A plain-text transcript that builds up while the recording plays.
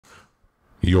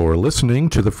You're listening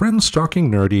to the Friends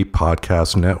Talking Nerdy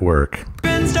Podcast Network.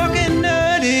 Friends Talking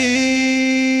Nerdy.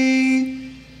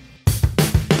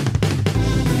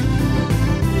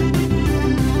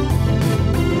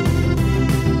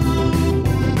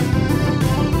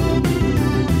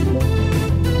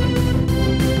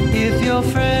 If your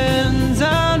friends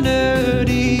are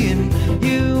nerdy and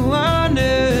you are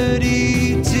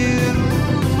nerdy too,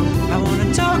 I want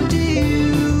to talk to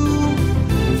you.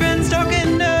 Friends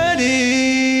Talking Nerdy.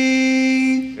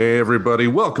 Hey everybody,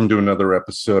 welcome to another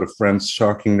episode of Friends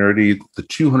Talking Nerdy, the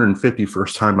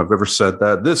 251st time I've ever said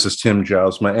that. This is Tim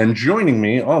Jousma, and joining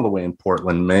me all the way in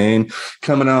Portland, Maine,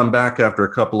 coming on back after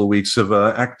a couple of weeks of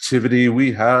activity,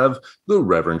 we have the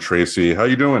Reverend Tracy. How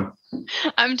you doing?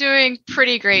 I'm doing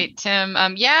pretty great, Tim.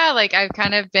 I've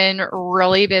kind of been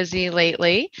really busy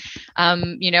lately.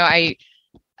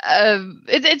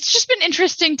 It's just been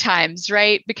interesting times,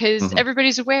 right? Because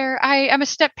everybody's aware I'm a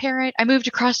step parent. I moved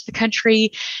across the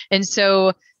country. And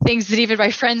so things that even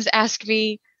my friends ask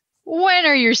me, when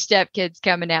are your stepkids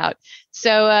coming out?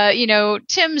 So,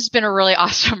 Tim's been a really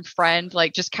awesome friend,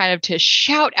 like just kind of to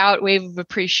shout out wave of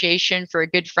appreciation for a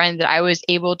good friend that I was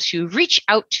able to reach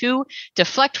out to,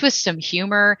 deflect with some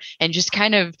humor and just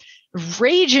kind of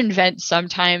rage and vent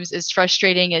sometimes, as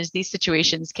frustrating as these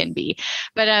situations can be.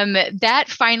 But that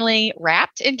finally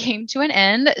wrapped and came to an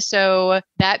end. So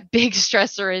that big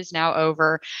stressor is now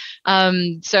over.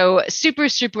 So super,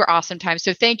 super awesome time.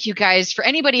 So thank you guys for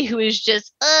anybody who is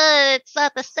just, it's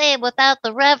not the same without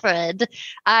the Reverend.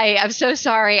 I'm so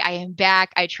sorry. I am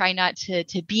back. I try not to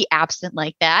be absent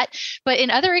like that. But in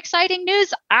other exciting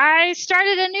news, I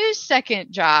started a new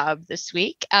second job this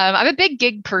week. I'm a big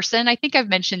gig person. I think I've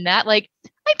mentioned that. Like,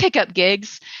 I pick up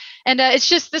gigs, and it's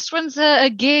just this one's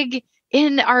a gig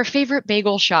in our favorite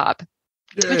bagel shop.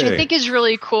 Yay. Which I think is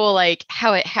really cool, like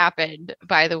how it happened,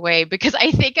 by the way, because I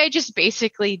think I just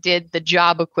basically did the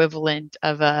job equivalent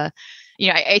of I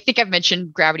think I've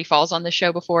mentioned Gravity Falls on the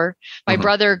show before. My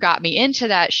brother got me into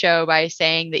that show by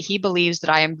saying that he believes that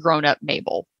I am grown-up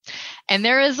Mabel. And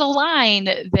there is a line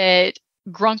that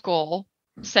Grunkle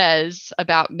says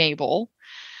about Mabel.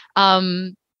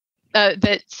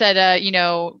 That said,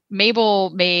 Mabel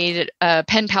made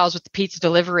pen pals with the pizza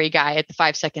delivery guy at the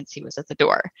 5 seconds he was at the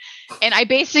door. And I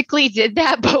basically did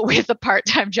that, but with a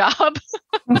part-time job.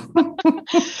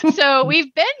 So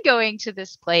we've been going to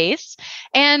this place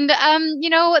and,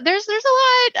 there's a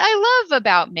lot I love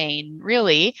about Maine,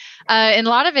 really. And a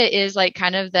lot of it is like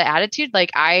kind of the attitude.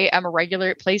 Like I am a regular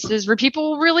at places where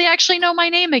people really actually know my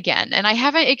name again. And I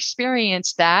haven't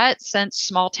experienced that since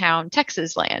small town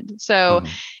Texas land. So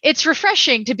it's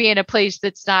refreshing to be in a place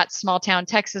that's not small town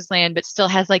Texas land, but still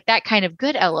has like that kind of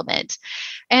good element.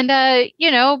 And,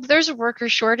 there's a worker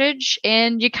shortage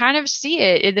and you kind of see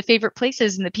it in the favorite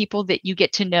places and the people that you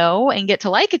get to know and get to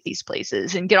like at these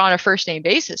places and get on a first name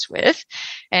basis with.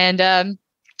 And,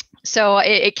 so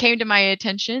it came to my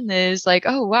attention is like,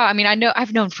 oh, wow. I mean,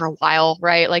 I've known for a while,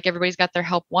 right? Like everybody's got their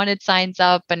help wanted signs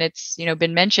up and it's,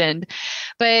 been mentioned.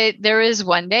 But there was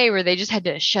one day where they just had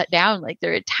to shut down like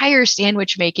their entire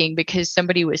sandwich making because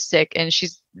somebody was sick. And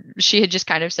she had just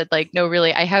kind of said like, no,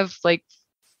 really, I have like,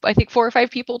 I think 4 or 5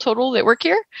 people total that work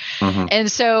here.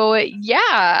 And so, it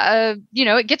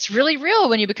gets really real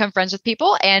when you become friends with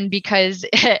people. And because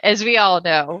as we all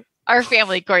know, our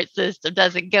family court system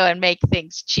doesn't go and make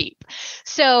things cheap.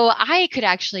 So I could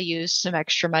actually use some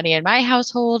extra money in my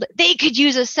household. They could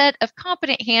use a set of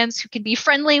competent hands who can be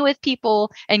friendly with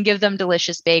people and give them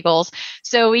delicious bagels.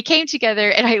 So we came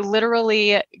together and I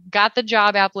literally got the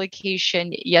job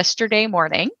application yesterday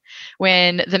morning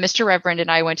when the Mr. Reverend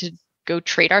and I went to go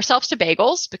treat ourselves to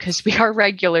bagels because we are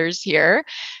regulars here.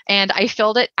 And I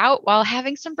filled it out while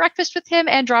having some breakfast with him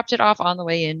and dropped it off on the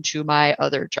way into my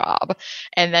other job.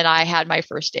 And then I had my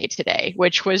first day today,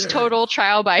 which was total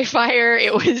trial by fire.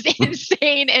 It was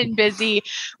insane and busy,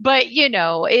 but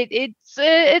it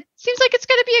seems like it's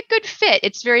going to be a good fit.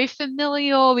 It's very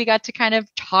familial. We got to kind of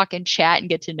talk and chat and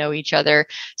get to know each other.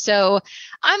 So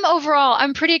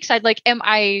I'm pretty excited. Like, am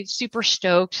I super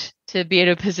stoked to be in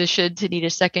a position to need a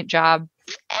second job?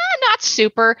 Not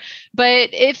super, but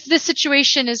if the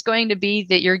situation is going to be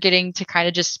that you're getting to kind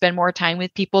of just spend more time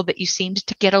with people that you seemed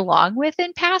to get along with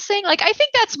in passing, like I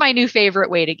think that's my new favorite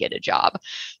way to get a job.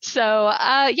 So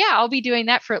I'll be doing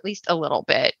that for at least a little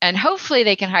bit, and hopefully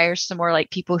they can hire some more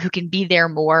like people who can be there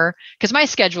more because my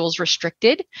schedule is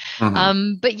restricted.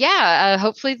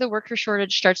 Hopefully the worker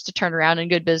shortage starts to turn around and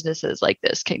good businesses like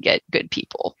this can get good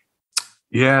people.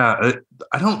 Yeah,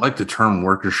 I don't like the term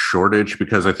worker shortage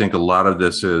because I think a lot of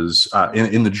this is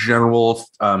in the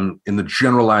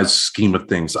generalized scheme of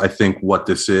things. I think what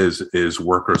this is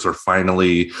workers are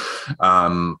finally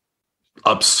um,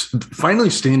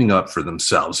 finally standing up for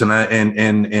themselves. And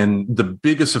the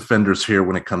biggest offenders here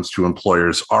when it comes to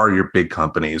employers are your big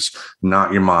companies,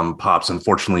 not your mom and pops.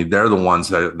 Unfortunately, they're the ones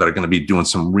that are going to be doing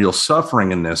some real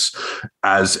suffering in this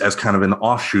as kind of an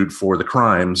offshoot for the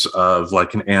crimes of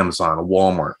like an Amazon, a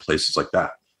Walmart, places like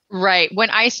that. Right. When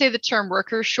I say the term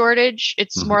worker shortage,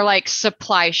 it's more like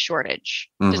supply shortage.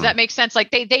 Does that make sense?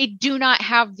 Like they do not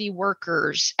have the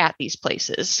workers at these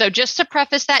places. So just to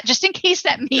preface that, just in case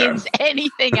that means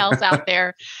anything else out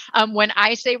there, when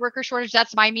I say worker shortage,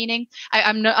 that's my meaning.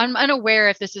 I'm unaware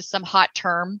if this is some hot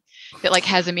term that like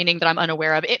has a meaning that I'm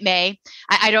unaware of. It may.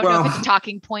 I don't know if it's a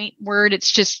talking point word.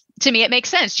 It's just, to me, it makes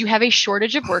sense. You have a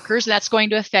shortage of workers, and that's going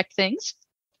to affect things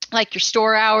like your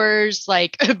store hours,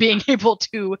 like being able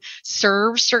to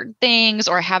serve certain things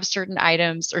or have certain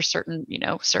items or certain,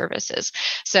 services.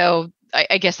 So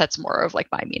I guess that's more of like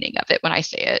my meaning of it when I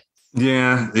say it.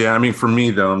 Yeah. I mean, for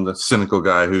me though, I'm the cynical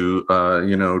guy who,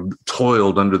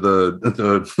 toiled under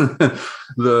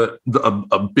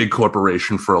a big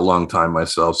corporation for a long time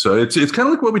myself. So it's kind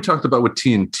of like what we talked about with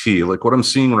TNT. Like what I'm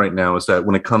seeing right now is that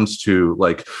when it comes to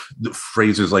like the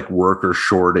phrases like worker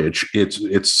shortage,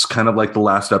 it's kind of like the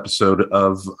last episode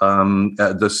of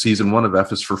the season 1 of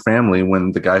F is for Family,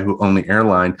 when the guy who owned the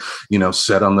airline,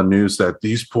 said on the news that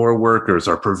these poor workers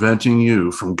are preventing you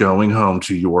from going home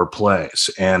to your place.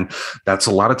 And that's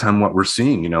a lot of time what we're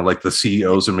seeing, like the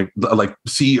CEOs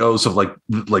of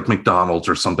like McDonald's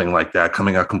or something like that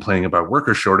coming out complaining about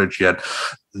worker shortage, yet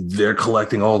they're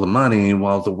collecting all the money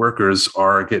while the workers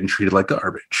are getting treated like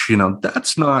garbage.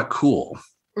 That's not cool.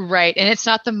 Right. And it's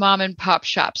not the mom and pop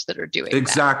shops that are doing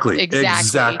exactly. that.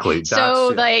 Exactly.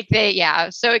 So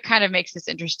so it kind of makes this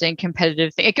interesting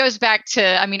competitive thing. It goes back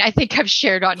to, I think I've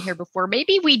shared on here before,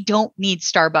 maybe we don't need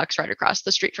Starbucks right across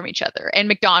the street from each other and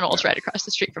McDonald's right across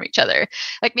the street from each other.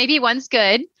 Like maybe one's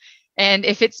good. And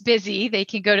if it's busy, they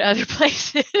can go to other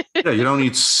places. Yeah, you don't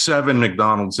need 7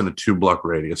 McDonald's in a 2-block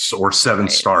radius or 7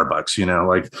 Starbucks.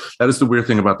 Like that is the weird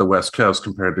thing about the West Coast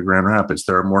compared to Grand Rapids.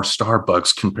 There are more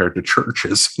Starbucks compared to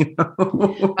churches.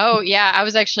 Oh, yeah. I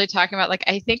was actually talking about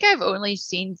I think I've only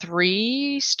seen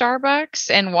 3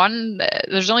 Starbucks, and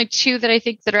there's only 2 that I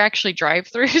think that are actually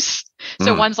drive-throughs.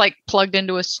 So one's like plugged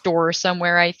into a store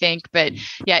somewhere, I think. But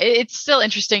yeah, it's still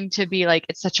interesting to be like,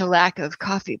 it's such a lack of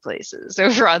coffee places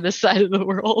over on this side of the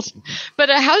world. But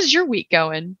how's your week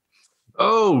going?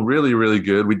 Oh, really, really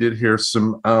good. We did hear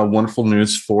some wonderful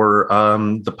news for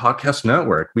the podcast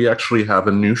network. We actually have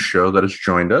a new show that has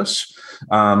joined us.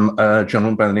 A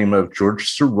gentleman by the name of George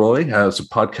Soroy has a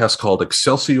podcast called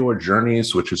Excelsior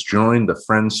Journeys, which has joined the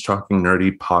Friends Talking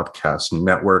Nerdy podcast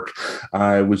network.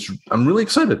 I'm really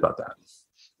excited about that.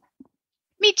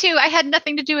 Me too. I had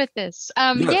nothing to do with this.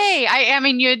 Yes. Yay. I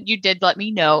mean, you did let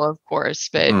me know, of course,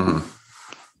 but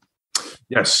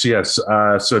Yes.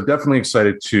 So definitely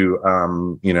excited to,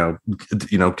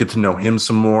 get to know him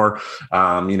some more.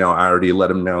 I already let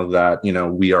him know that,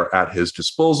 we are at his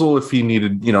disposal. If he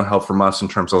needed, help from us in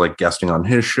terms of like guesting on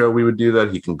his show, we would do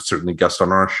that. He can certainly guest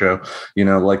on our show.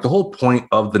 Like the whole point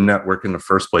of the network in the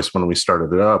first place when we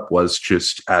started it up was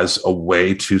just as a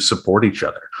way to support each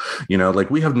other. Like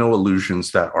we have no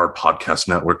illusions that our podcast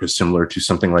network is similar to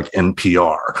something like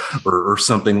NPR or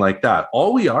something like that.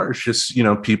 All we are is just,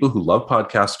 people who love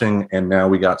podcasting, and now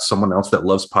we got someone else that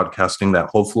loves podcasting that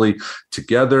hopefully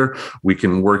together we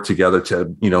can work together to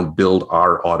build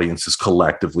our audiences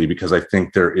collectively, because I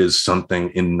think there is something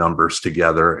in numbers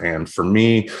together. And for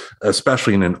me,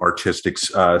 especially in an artistic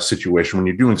situation, when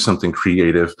you're doing something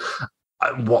creative,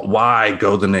 why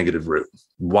go the negative route?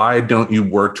 Why don't you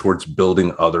work towards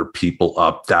building other people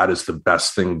up? That is the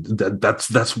best thing.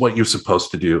 That's what you're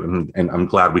supposed to do, and I'm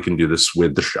glad we can do this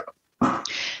with the show.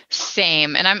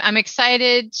 Same. And I'm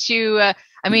excited to,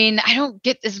 I don't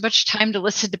get as much time to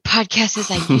listen to podcasts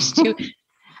as I used to.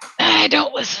 I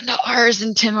don't listen to ours,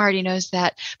 and Tim already knows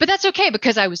that, but that's okay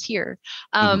because I was here.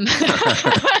 But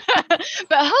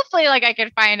hopefully I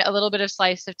can find a little bit of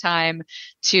slice of time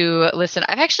to listen.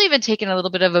 I've actually even taken a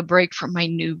little bit of a break from my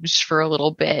news for a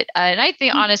little bit. And I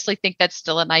honestly think that's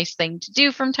still a nice thing to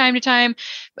do from time to time,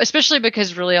 especially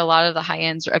because really a lot of the high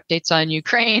ends are updates on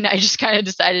Ukraine. I just kind of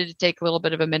decided to take a little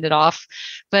bit of a minute off,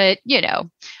 but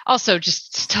also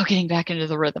just still getting back into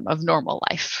the rhythm of normal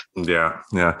life. Yeah.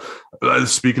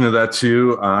 Speaking of that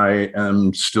too, I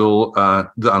am still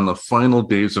on the final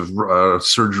days of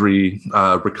surgery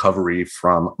recovery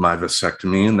from my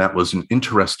vasectomy, and that was an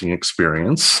interesting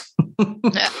experience.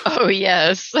 Oh,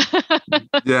 yes.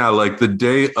 Yeah, like the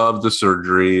day of the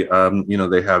surgery,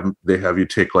 they have you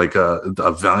take like a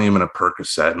Valium and a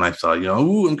Percocet, and I thought,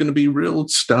 ooh, I'm going to be real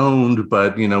stoned,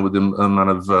 but with the amount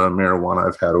of marijuana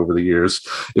I've had over the years,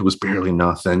 it was barely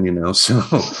nothing, So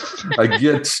I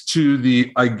get to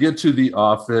the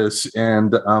office,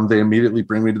 and they immediately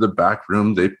bring me to the back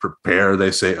room. They prepare.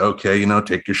 They say, okay,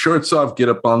 take your shorts off, get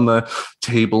up on the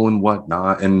table and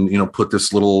whatnot, and put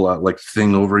this little like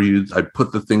thing over you. I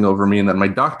put the thing over me, and then my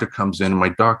doctor comes in. And my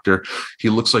doctor, he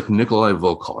looks like Nikolai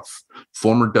Volkov,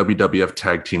 former WWF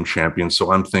tag team champion.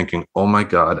 So I'm thinking, oh my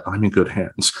God, I'm in good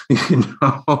hands,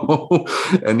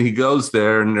 And he goes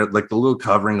there, and like the little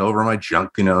covering over my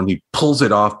junk, and he pulls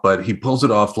it off, but he pulls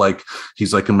it off like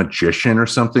he's like a magician or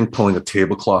something, pulling a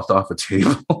tablecloth off a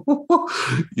table,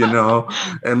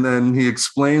 And then he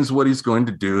explains what he's going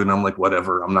to do, and I'm like,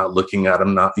 whatever. I'm not looking at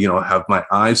him, not have my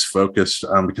eyes focused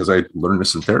because I learned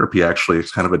this in therapy. Actually,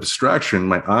 it's kind of a distraction.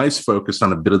 My eyes focused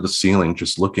on a bit of the ceiling,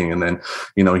 just looking, and then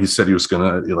he said he was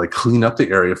gonna like clean up the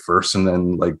area first, and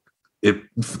then like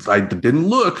I didn't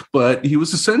look, but he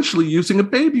was essentially using a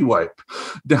baby wipe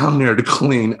down there to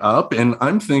clean up. And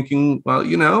I'm thinking,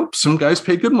 well, some guys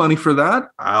pay good money for that.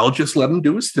 I'll just let him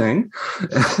do his thing.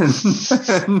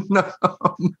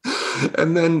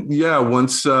 And then,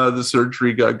 once the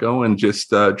surgery got going, just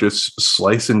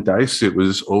slice and dice. It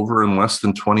was over in less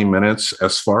than 20 minutes.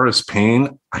 As far as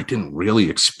pain, I didn't really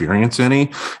experience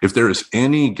any. If there is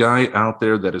any guy out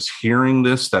there that is hearing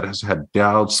this, that has had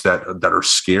doubts, that are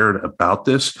scared about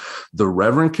this, the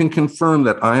Reverend can confirm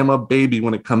that I am a baby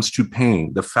when it comes to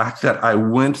pain. The fact that I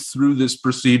went through this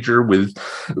procedure with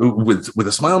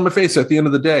a smile on my face at the end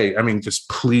of the day, I mean, just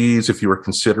please, if you are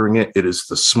considering it, it is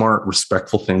the smart,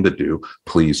 respectful thing to do.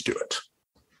 Please do it.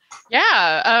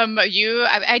 Yeah.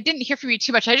 I didn't hear from you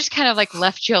too much. I just kind of like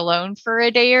left you alone for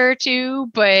a day or two,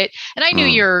 and I knew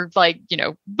you're like,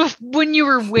 when you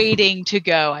were waiting to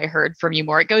go, I heard from you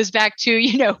more. It goes back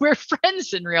to, we're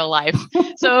friends in real life.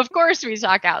 So of course we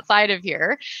talk outside of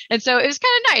here. And so it was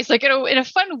kind of nice. Like in a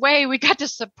fun way, we got to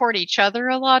support each other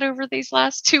a lot over these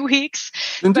last 2 weeks.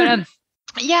 Indeed. But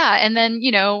and then,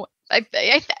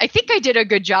 I think I did a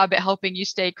good job at helping you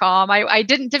stay calm. I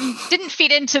didn't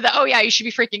feed into the, oh yeah, you should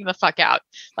be freaking the fuck out.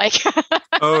 Like,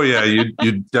 oh yeah, you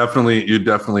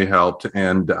definitely helped.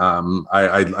 And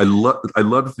I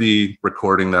loved the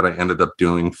recording that I ended up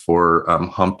doing for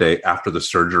Hump Day after the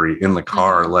surgery in the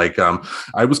car. Like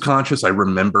I was conscious. I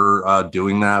remember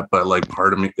doing that, but like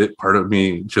part of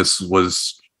me just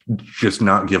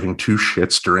not giving two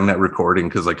shits during that recording,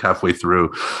 because like halfway through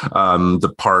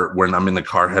the part when I'm in the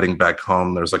car heading back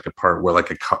home, there's like a part where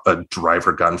like a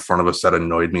driver got in front of us that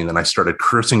annoyed me, and then I started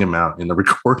cursing him out in the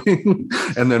recording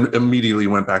and then immediately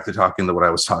went back to talking to what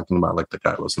I was talking about, like the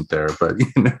guy wasn't there. But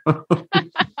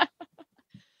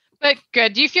but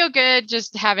good. Do you feel good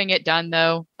just having it done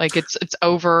though? Like it's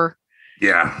over?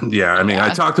 Yeah. I mean,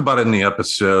 I talked about it in the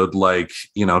episode, like,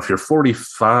 if you're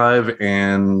 45,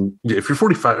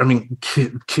 I mean,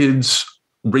 kids,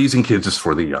 raising kids is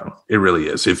for the young. It really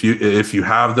is. If you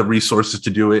have the resources to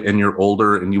do it and you're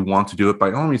older and you want to do it,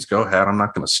 by all means, go ahead. I'm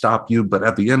not going to stop you. But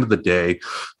at the end of the day,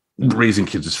 raising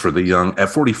kids is for the young. At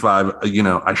 45,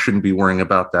 I shouldn't be worrying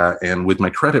about that. And with my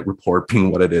credit report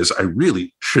being what it is, I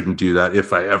really shouldn't do that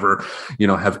if I ever,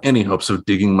 have any hopes of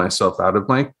digging myself out of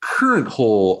my current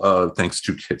hole, thanks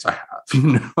to kids I have,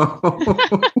 Well,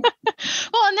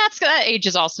 and that age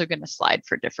is also going to slide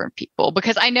for different people,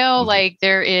 because I know like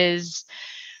there is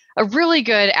a really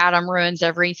good Adam Ruins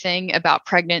Everything about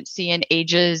pregnancy and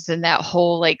ages, and that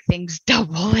whole like things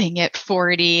doubling at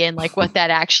 40 and like what that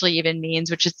actually even means,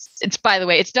 which it's by the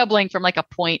way, it's doubling from like a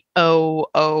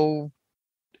 0.00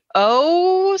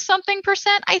 something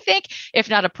percent, I think, if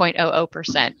not a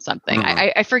 0.00% something.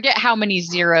 I forget how many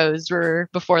zeros were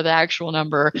before the actual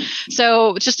number.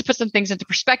 So just to put some things into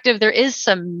perspective, there is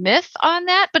some myth on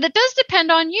that, but it does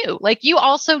depend on you. Like you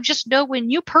also just know when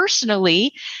you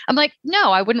personally, I'm like,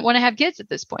 no, I wouldn't want to have kids at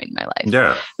this point in my life.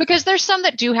 Yeah. Because there's some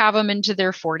that do have them into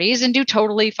their 40s and do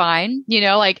totally fine.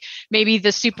 Like maybe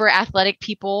the super athletic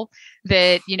people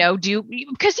that, do,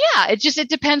 because it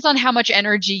depends on how much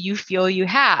energy you feel you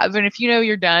have. And if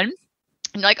you're done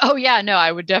and you're like, oh yeah, no,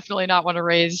 I would definitely not want to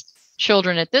raise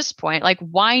children at this point. Like,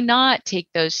 why not take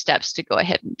those steps to go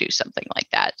ahead and do something like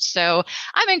that? So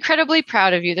I'm incredibly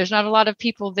proud of you. There's not a lot of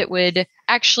people that would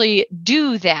actually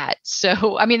do that.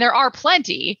 So, I mean, there are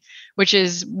plenty, which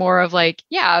is more of like,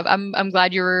 yeah, I'm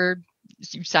glad you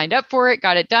signed up for it,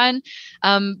 got it done.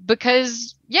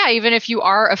 Because even if you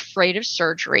are afraid of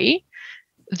surgery,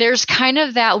 there's kind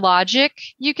of that logic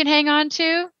you can hang on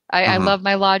to I love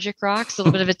my logic rocks. A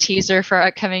little bit of a teaser for our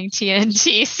upcoming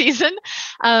TNT season.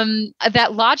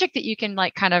 That logic that you can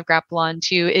like kind of grapple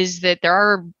onto is that there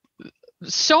are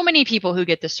so many people who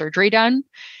get the surgery done.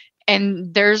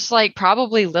 And there's like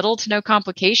probably little to no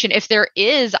complication. If there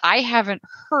is, I haven't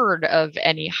heard of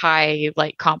any high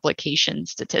like complication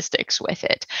statistics with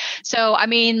it. So, I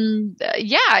mean,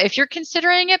 yeah, if you're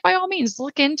considering it, by all means,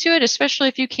 look into it, especially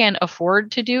if you can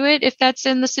afford to do it, if that's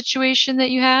in the situation that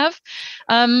you have.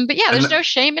 But yeah, there's no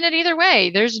shame in it either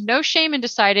way. There's no shame in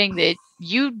deciding that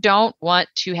you don't want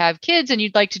to have kids and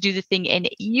you'd like to do the thing in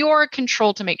your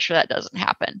control to make sure that doesn't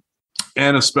happen.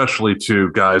 And especially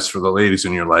to guys, for the ladies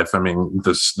in your life. I mean,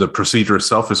 the procedure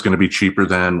itself is going to be cheaper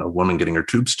than a woman getting her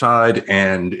tubes tied,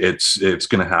 and it's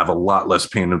going to have a lot less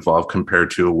pain involved compared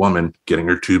to a woman getting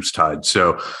her tubes tied.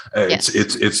 So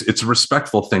it's a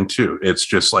respectful thing too. It's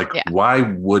just like, why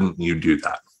wouldn't you do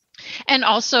that? And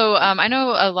also, I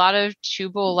know a lot of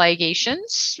tubal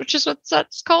ligations, which is what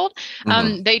that's called.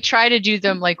 They try to do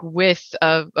them like with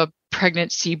a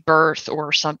pregnancy birth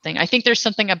or something. I think there's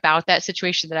something about that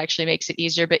situation that actually makes it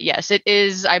easier. But yes, it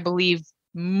is, I believe,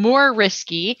 more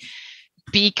risky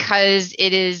because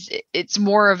it's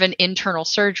more of an internal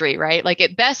surgery, right? Like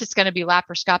at best, it's going to be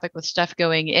laparoscopic with stuff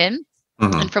going in.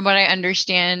 And from what I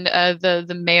understand,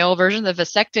 the male version, the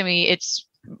vasectomy,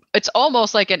 it's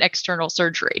almost like an external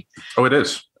surgery. Oh, it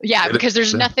is. Yeah, because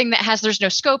there's nothing there's no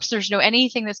scopes, there's no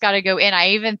anything that's got to go in. I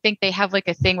even think they have like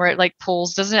a thing where it like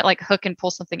pulls, doesn't it like hook and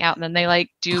pull something out and then they like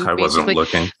do I wasn't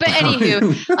looking. But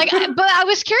anywho, but I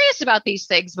was curious about these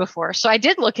things before. So I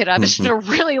did look it up. It's been a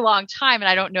really long time and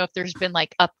I don't know if there's been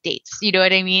like updates. You know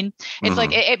what I mean? It's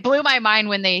like it blew my mind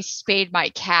when they spayed my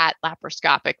cat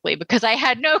laparoscopically because I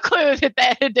had no clue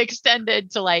that had extended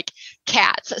to like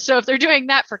cats. So if they're doing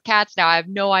that for cats now, I have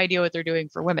no idea what they're doing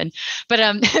for women.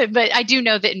 But but I do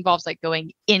know that involves like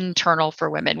going internal for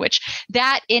women, which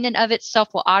that in and of itself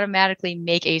will automatically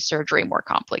make a surgery more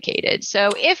complicated. So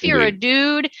if you're a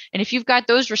dude and if you've got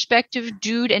those respective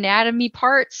dude anatomy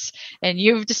parts and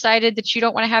you've decided that you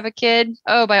don't want to have a kid,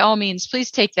 by all means,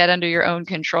 please take that under your own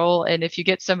control. And if you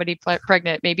get somebody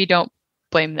pregnant, maybe don't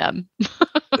blame them.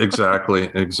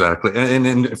 Exactly.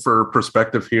 And for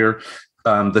perspective here,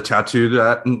 the tattoo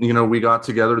that we got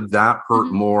together, that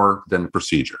hurt more than the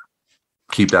procedure.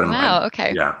 Keep that in mind. Wow.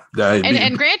 Okay. Yeah.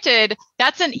 And granted,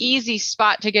 that's an easy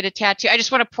spot to get a tattoo. I just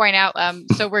want to point out,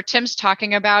 so where Tim's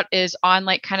talking about is on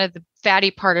like kind of the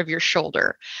fatty part of your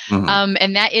shoulder.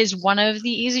 And that is one of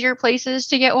the easier places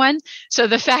to get one. So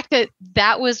the fact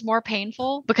that was more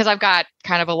painful because I've got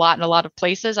kind of a lot in a lot of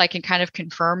places, I can kind of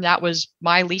confirm that was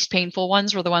my least painful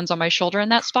ones were the ones on my shoulder in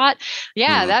that spot.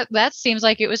 Yeah. That seems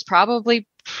like it was probably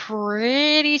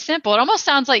pretty simple. It almost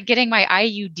sounds like getting my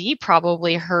IUD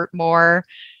probably hurt more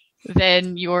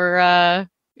than your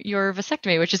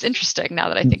vasectomy, which is interesting now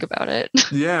that I think about it.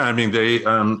 Yeah, I mean, they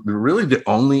really the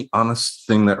only honest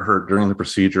thing that hurt during the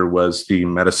procedure was the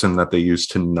medicine that they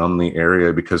used to numb the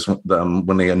area because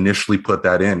when they initially put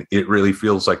that in, it really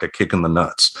feels like a kick in the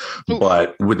nuts. Ooh.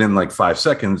 But within like 5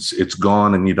 seconds, it's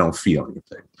gone and you don't feel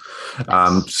anything.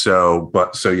 So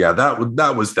yeah,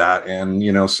 that was that.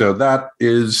 And, so that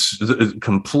is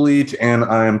complete. And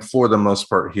I am for the most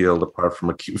part healed apart from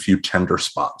a few tender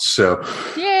spots. So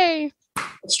yay.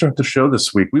 Let's start the show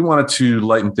this week. We wanted to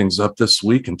lighten things up this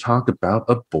week and talk about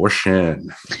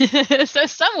abortion. So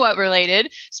somewhat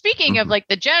related. Speaking of like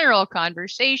the general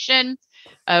conversation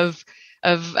of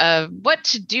what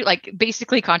to do, like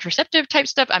basically contraceptive type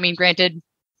stuff. I mean, granted,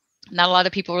 not a lot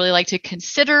of people really like to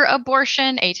consider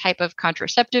abortion a type of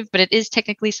contraceptive, but it is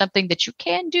technically something that you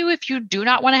can do if you do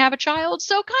not want to have a child.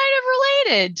 So kind of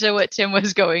related to what Tim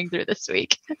was going through this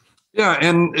week. Yeah,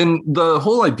 and the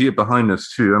whole idea behind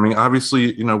this too. I mean,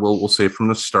 obviously, we'll say from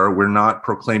the start, we're not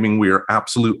proclaiming we are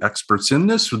absolute experts in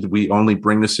this. We only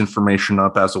bring this information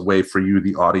up as a way for you,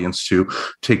 the audience, to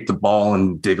take the ball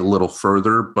and dig a little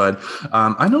further. But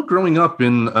I know growing up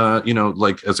in,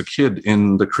 like as a kid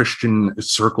in the Christian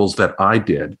circles that I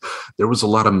did, there was a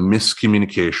lot of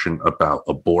miscommunication about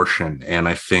abortion. And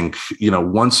I think,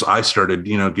 once I started,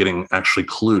 getting actually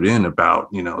clued in about,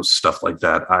 stuff like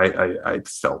that, I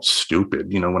felt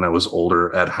stupid, when I was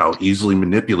older at how easily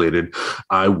manipulated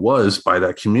I was by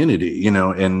that community,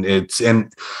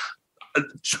 and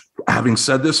having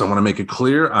said this, I want to make it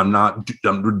clear,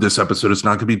 this episode is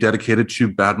not going to be dedicated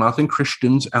to bad-mouthing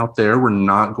Christians out there. We're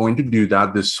not going to do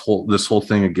that. This whole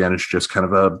thing, again, is just kind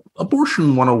of a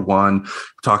abortion 101,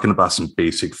 talking about some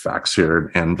basic facts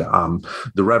here. And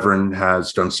the Reverend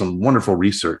has done some wonderful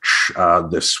research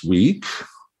this week.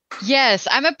 Yes,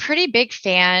 I'm a pretty big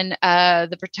fan.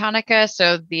 The Britannica,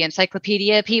 so the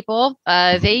encyclopedia people,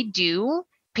 they do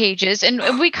pages, and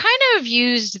we kind of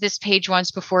used this page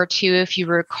once before too, if you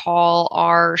recall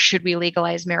our should we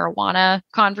legalize marijuana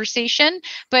conversation,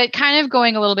 but kind of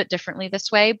going a little bit differently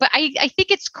this way. But I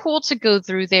think it's cool to go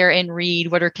through there and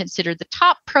read what are considered the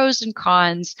top pros and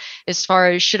cons as far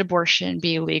as should abortion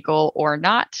be legal or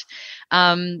not.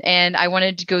 And I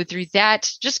wanted to go through that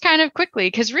just kind of quickly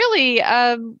because really,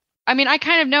 I mean, I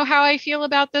kind of know how I feel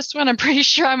about this one. I'm pretty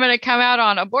sure I'm going to come out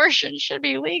on abortion should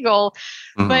be legal.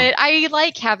 Mhm. But I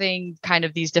like having kind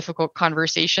of these difficult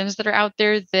conversations that are out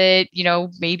there that, you know,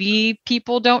 maybe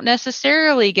people don't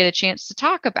necessarily get a chance to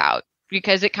talk about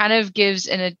because it kind of gives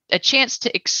a chance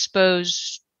to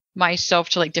expose myself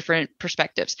to like different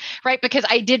perspectives, right? Because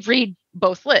I did read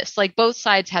both lists, like both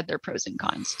sides had their pros and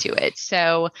cons to it.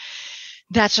 So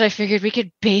that's what I figured we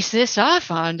could base this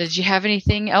off on. Did you have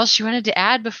anything else you wanted to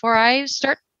add before I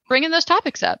start bringing those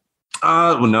topics up?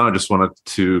 Well, no, I just wanted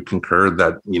to concur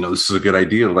that, you know, this is a good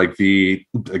idea. Like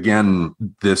again,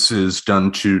 this is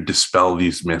done to dispel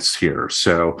these myths here.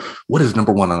 So what is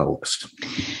number one on the list?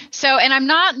 So, and I'm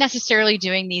not necessarily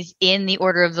doing these in the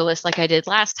order of the list like I did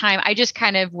last time. I just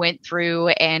kind of went through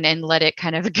and let it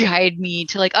kind of guide me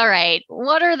to like, all right,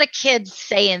 what are the kids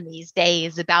saying these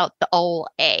days about the old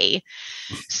A?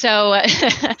 So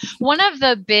one of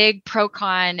the big pro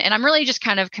con, and I'm really just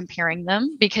kind of comparing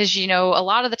them because, you know, a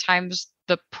lot of the times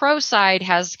the pro side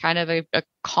has kind of a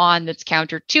con that's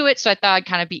counter to it. So I thought it'd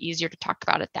kind of be easier to talk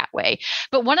about it that way.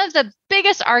 But one of the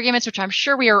biggest arguments, which I'm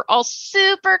sure we are all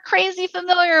super crazy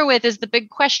familiar with, is the big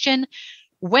question,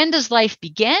 when does life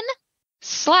begin?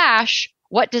 /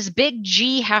 what does big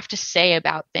G have to say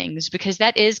about things? Because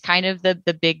that is kind of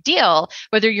the big deal,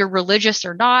 whether you're religious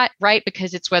or not, right?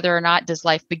 Because it's whether or not does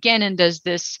life begin and does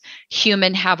this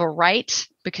human have a right?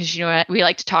 Because, you know, we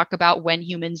like to talk about when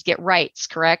humans get rights,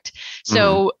 correct?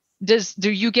 So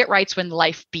do you get rights when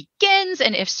life begins?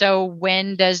 And if so,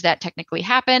 when does that technically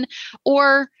happen?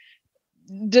 Or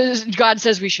does God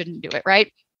says we shouldn't do it,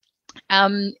 right?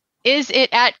 Is it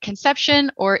at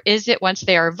conception or is it once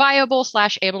they are viable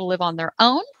 / able to live on their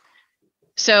own?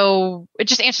 So it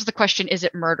just answers the question, is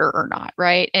it murder or not,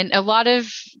 right? And a lot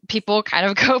of people kind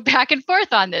of go back and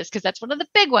forth on this because that's one of the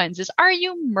big ones is, are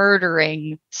you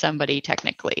murdering somebody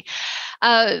technically?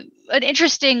 An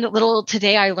interesting little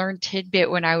today I learned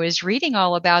tidbit when I was reading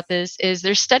all about this is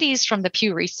there's studies from the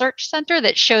Pew Research Center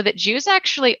that show that Jews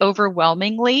actually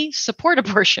overwhelmingly support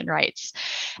abortion rights.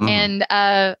 And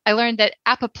I learned that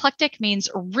apoplectic means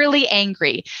really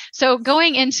angry. So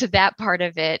going into that part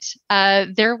of it,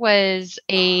 there was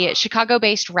a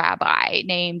Chicago-based rabbi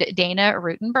named Dana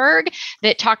Rutenberg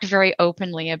that talked very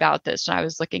openly about this when I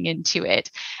was looking into it.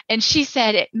 And she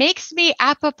said, it makes me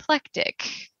apoplectic.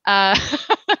 And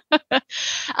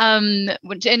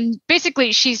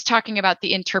basically she's talking about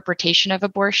the interpretation of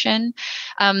abortion.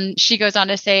 She goes on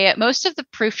to say most of the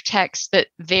proof texts that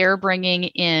they're bringing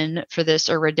in for this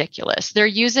are ridiculous. They're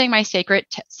using my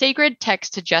sacred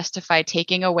text to justify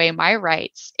taking away my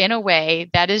rights in a way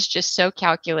that is just so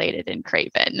calculated and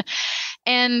craven.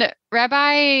 And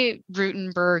Rabbi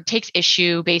Rutenberg takes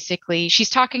issue, basically. She's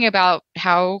talking about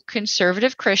how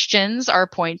conservative Christians are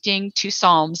pointing to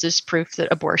Psalms as proof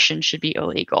that abortion should be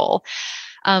illegal.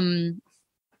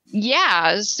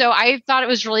 Yeah, so I thought it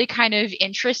was really kind of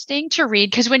interesting to read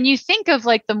because when you think of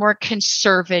like the more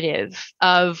conservative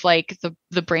of like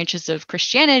the branches of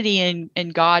Christianity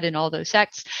and God and all those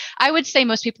sects, I would say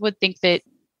most people would think that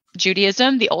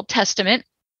Judaism, the Old Testament,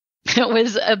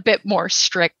 was a bit more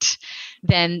strict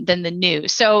than the new.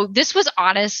 So this was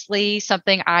honestly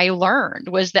something I learned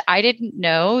was that I didn't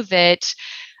know that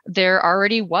there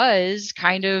already was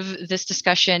kind of this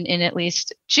discussion in at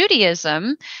least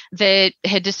Judaism that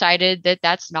had decided that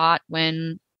that's not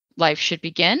when life should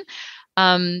begin.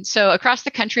 So across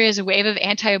the country, as a wave of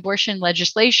anti-abortion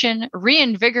legislation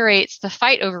reinvigorates the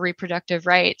fight over reproductive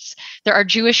rights, there are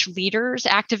Jewish leaders,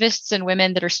 activists, and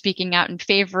women that are speaking out in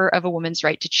favor of a woman's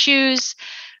right to choose.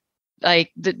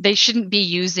 Like they shouldn't be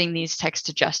using these texts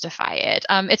to justify it.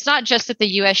 It's not just that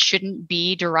the U.S. shouldn't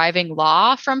be deriving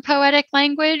law from poetic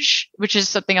language, which is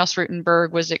something else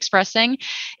Rutenberg was expressing.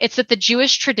 It's that the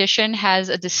Jewish tradition has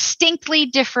a distinctly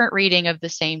different reading of the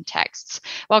same texts.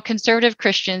 While conservative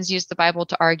Christians use the Bible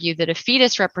to argue that a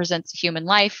fetus represents a human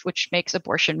life, which makes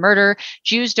abortion murder,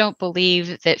 Jews don't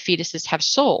believe that fetuses have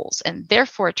souls, and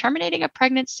therefore terminating a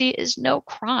pregnancy is no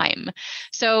crime.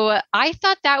 So I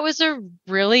thought that was a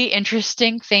really interesting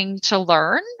thing to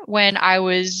learn when I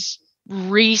was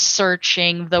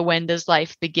researching the when does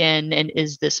life begin and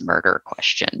is this murder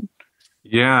question.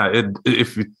 Yeah,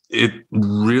 it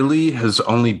really has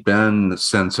only been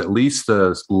since at least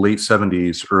the late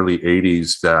 70s, early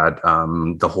 80s that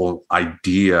the whole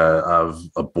idea of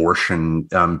abortion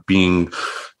being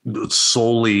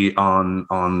solely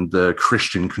on the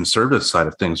Christian conservative side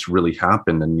of things really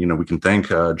happened. And, we can thank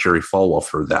Jerry Falwell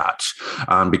for that.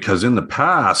 Because in the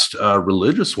past,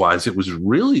 religious wise, it was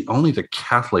really only the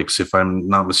Catholics, if I'm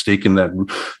not mistaken,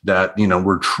 that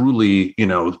were truly,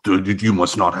 you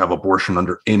must not have abortion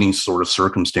under any sort of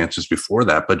circumstances before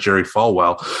that. But Jerry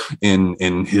Falwell,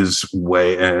 in his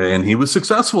way, and he was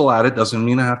successful at it, doesn't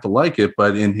mean I have to like it,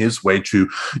 but in his way to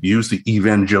use the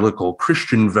evangelical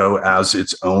Christian vote as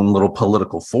its own little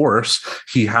political force,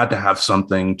 he had to have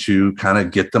something to kind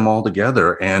of get them all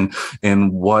together. And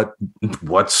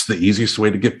what's the easiest way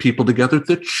to get people together?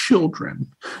 The children,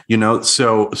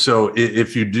 So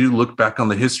if you do look back on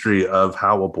the history of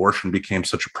how abortion became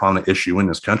such a prominent issue in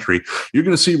this country, you're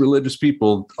going to see religious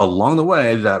people along the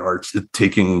way that are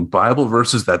taking Bible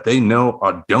verses that they know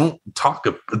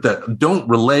that don't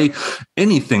relay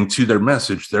anything to their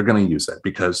message. They're going to use that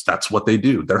because that's what they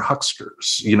do. They're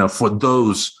hucksters, for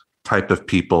those type of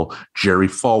people, Jerry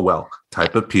Falwell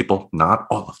type of people, not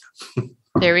all of them.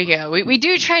 There we go. We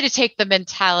do try to take the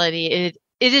mentality. It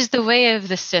is the way of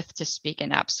the Sith to speak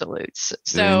in absolutes.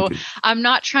 So Indeed. I'm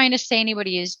not trying to say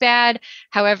anybody is bad.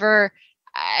 However,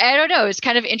 I don't know. It's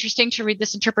kind of interesting to read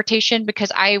this interpretation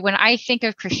because when I think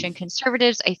of Christian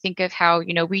conservatives, I think of how,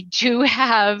 we do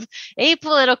have a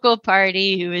political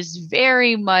party who is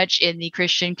very much in the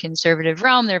Christian conservative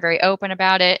realm. They're very open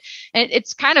about it. And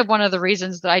it's kind of one of the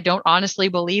reasons that I don't honestly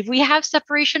believe we have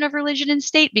separation of religion and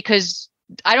state, because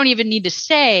I don't even need to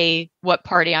say what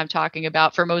party I'm talking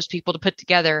about for most people to put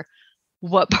together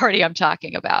what party I'm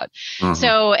talking about. Mm-hmm.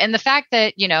 So, and the fact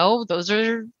that, those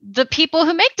are the people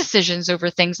who make decisions over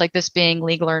things like this being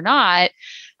legal or not,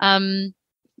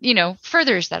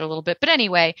 furthers that a little bit. But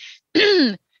anyway,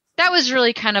 that was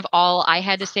really kind of all I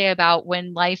had to say about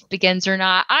when life begins or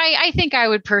not. I think I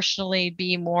would personally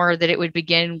be more that it would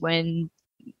begin when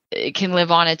it can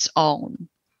live on its own.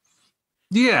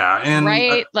 Yeah, and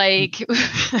right,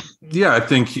 yeah, I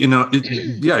think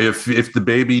if the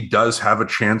baby does have a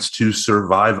chance to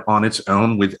survive on its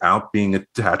own without being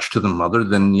attached to the mother,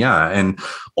 then yeah. And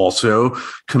also,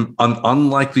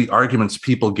 unlike the arguments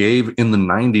people gave in the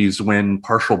 90s when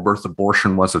partial birth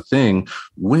abortion was a thing,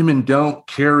 women don't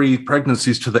carry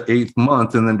pregnancies to the 8th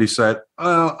month and then decide,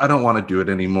 oh, I don't want to do it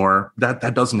anymore.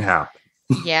 That doesn't happen.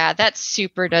 Yeah, that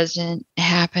super doesn't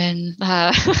happen.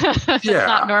 It's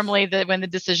not normally when the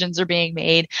decisions are being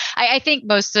made. I think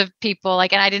most of people,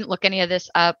 and I didn't look any of this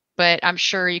up, but I'm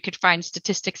sure you could find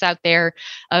statistics out there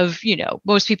of,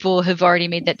 most people have already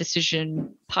made that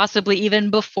decision, possibly even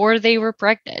before they were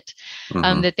pregnant,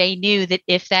 that they knew that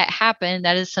if that happened,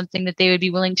 that is something that they would be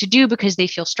willing to do because they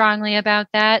feel strongly about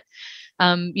that.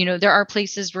 There are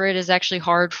places where it is actually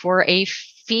hard for a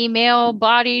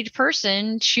female-bodied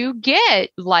person to get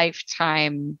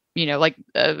lifetime,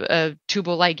 a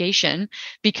tubal ligation,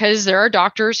 because there are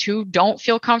doctors who don't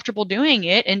feel comfortable doing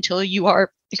it until you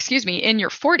are, in your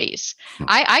 40s.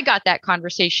 I got that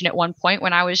conversation at one point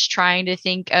when I was trying to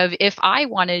think of if I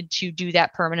wanted to do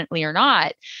that permanently or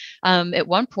not, at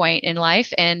one point in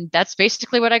life. And that's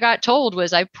basically what I got told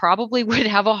was I probably would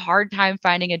have a hard time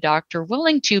finding a doctor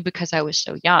willing to because I was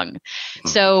so young.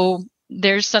 So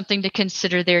there's something to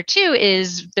consider there too,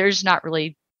 is there's not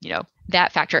really,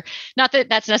 that factor. Not that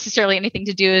that's necessarily anything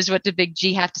to do is what the big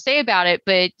G have to say about it.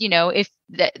 But, if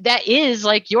that is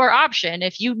your option,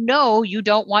 if you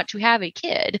don't want to have a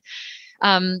kid,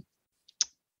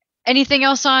 anything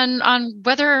else on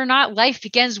whether or not life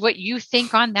begins, what you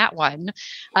think on that one,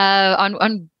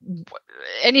 on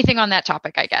anything on that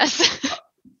topic, I guess.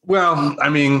 Well, I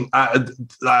mean,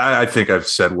 I think I've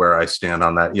said where I stand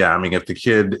on that. Yeah, I mean, if the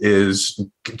kid is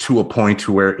to a point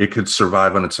to where it could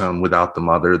survive on its own without the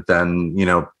mother, then,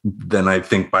 then I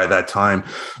think by that time,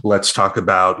 let's talk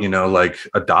about,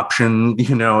 adoption,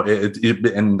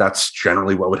 and that's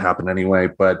generally what would happen anyway.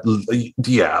 But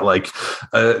yeah,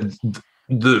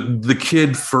 the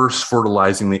kid first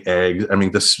fertilizing the egg, I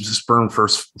mean, the sperm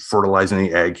first fertilizing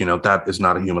the egg, that is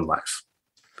not a human life.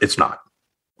 It's not.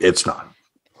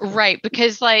 Right.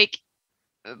 Because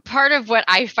part of what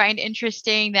I find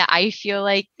interesting that I feel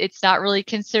like it's not really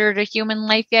considered a human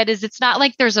life yet is it's not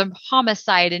like there's a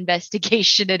homicide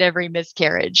investigation at every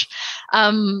miscarriage.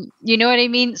 You know what I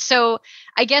mean? So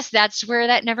I guess that's where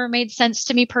that never made sense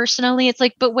to me personally. It's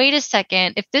but wait a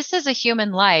second, if this is a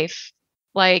human life,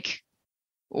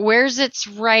 where's its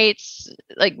rights?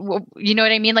 You know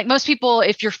what I mean? Most people,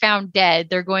 if you're found dead,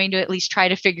 they're going to at least try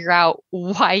to figure out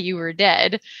why you were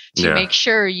dead to make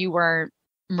sure you weren't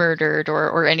murdered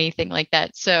or anything like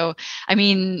that. So, I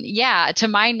mean, yeah, to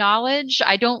my knowledge,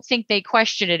 I don't think they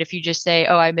question it if you just say,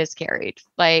 "Oh, I miscarried."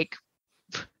 Like,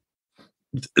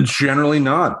 generally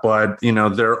not, but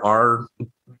there are.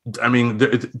 I mean,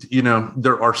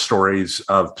 there are stories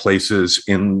of places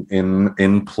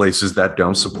in places that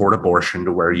don't support abortion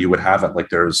to where you would have it. Like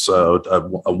there's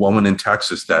a woman in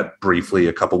Texas that briefly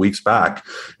a couple weeks back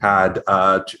had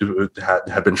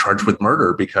been charged with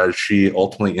murder because she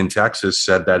ultimately in Texas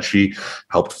said that she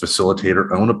helped facilitate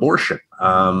her own abortion.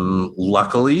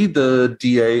 Luckily, the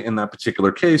DA in that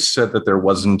particular case said that there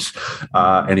wasn't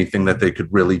anything that they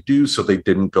could really do, so they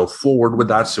didn't go forward with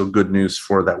that. So good news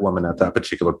for that woman at that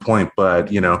particular point. But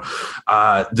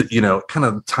kind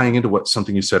of tying into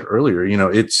something you said earlier,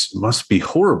 it must be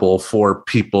horrible for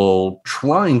people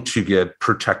trying to get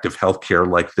protective health care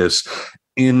like this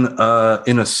in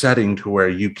a setting to where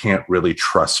you can't really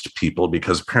trust people,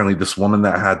 because apparently this woman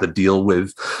that had to deal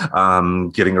with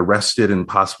getting arrested and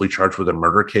possibly charged with a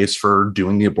murder case for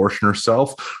doing the abortion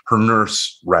herself, her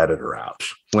nurse ratted her out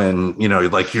when,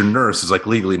 like your nurse is like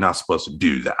legally not supposed to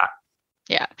do that.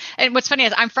 Yeah. And what's funny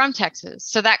is I'm from Texas.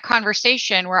 So that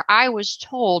conversation where I was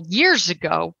told years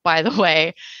ago, by the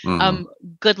way,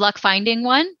 good luck finding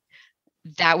one,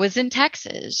 that was in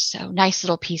Texas. So nice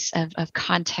little piece of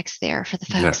context there for the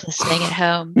folks listening at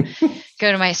home.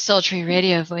 Go to my sultry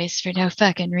radio voice for no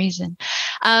fucking reason.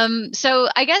 So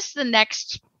I guess the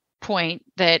next point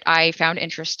that I found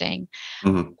interesting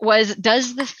was,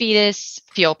 does the fetus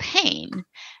feel pain?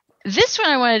 This one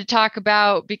I wanted to talk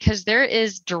about because there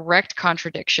is direct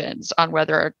contradictions on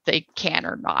whether they can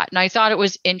or not. And I thought it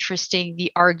was interesting,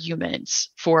 the arguments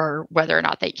for whether or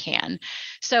not they can.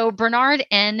 So Bernard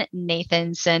N.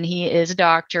 Nathanson, he is a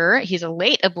doctor. He's a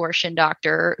late abortion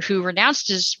doctor who renounced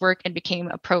his work and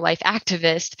became a pro-life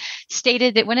activist,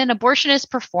 stated that when an abortion is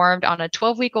performed on a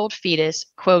 12-week-old fetus,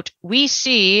 quote, we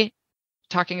see,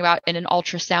 talking about in an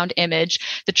ultrasound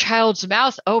image, the child's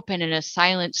mouth open in a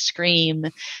silent scream.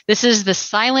 This is the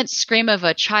silent scream of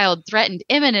a child threatened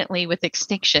imminently with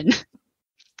extinction.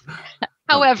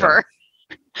 However,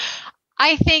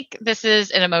 I think this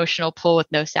is an emotional pull with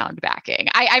no sound backing.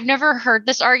 I've never heard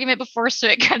this argument before, so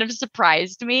it kind of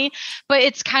surprised me. But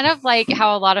it's kind of like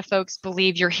how a lot of folks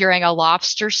believe you're hearing a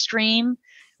lobster scream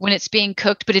when it's being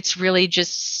cooked, but it's really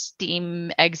just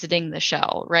steam exiting the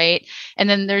shell, right? And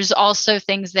then there's also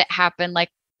things that happen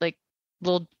like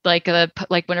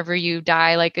whenever you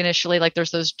die, like initially, like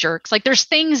there's those jerks, like there's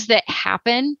things that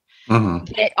happen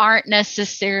that aren't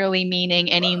necessarily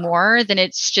meaning any more than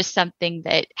it's just something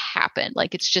that happened.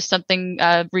 Like it's just something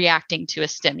reacting to a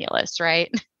stimulus,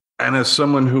 right? And as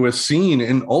someone who has seen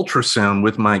an ultrasound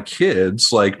with my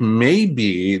kids, like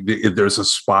maybe there's a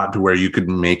spot to where you could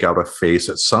make out a face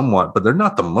at somewhat, but they're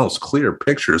not the most clear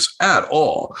pictures at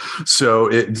all. So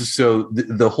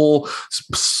the whole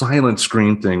silent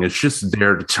screen thing is just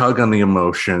there to tug on the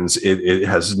emotions. It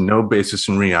has no basis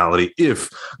in reality.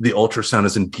 If the ultrasound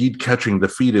is indeed catching the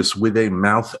fetus with a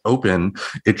mouth open,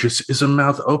 it just is a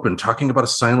mouth open. Talking about a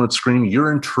silent scream,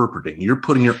 you're interpreting, you're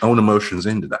putting your own emotions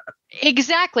into that.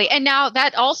 Exactly. And now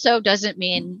that also doesn't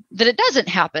mean that it doesn't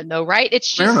happen though, right?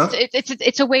 It's just,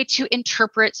 it's a way to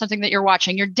interpret something that you're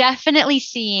watching. You're definitely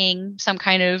seeing some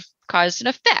kind of cause and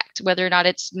effect, whether or not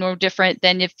it's no different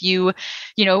than if you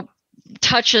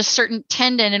touch a certain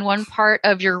tendon in one part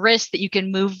of your wrist that you can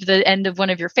move the end of one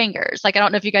of your fingers. Like, I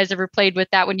don't know if you guys ever played with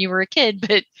that when you were a kid,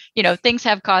 but things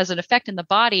have cause and effect in the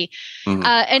body.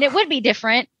 And it would be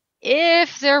different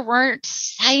if there weren't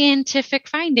scientific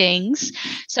findings.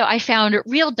 So I found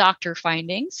real doctor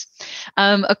findings.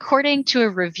 According to a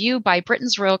review by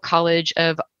Britain's Royal College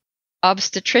of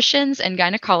Obstetricians and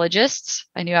Gynecologists,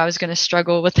 I knew I was going to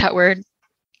struggle with that word.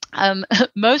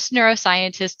 Most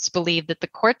neuroscientists believe that the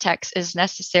cortex is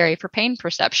necessary for pain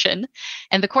perception,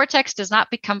 and the cortex does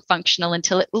not become functional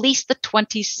until at least the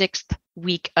 26th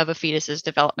week of a fetus's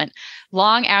development,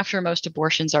 long after most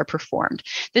abortions are performed.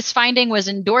 This finding was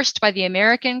endorsed by the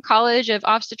American College of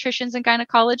Obstetricians and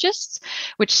Gynecologists,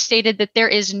 which stated that there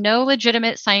is no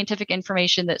legitimate scientific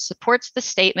information that supports the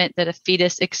statement that a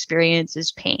fetus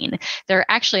experiences pain. There are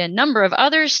actually a number of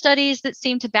other studies that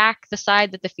seem to back the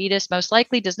side that the fetus most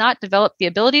likely does not develop the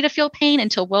ability to feel pain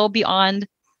until well beyond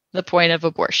the point of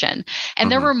abortion.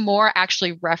 And there were more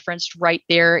actually referenced right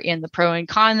there in the pro and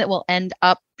con that we'll end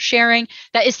up sharing.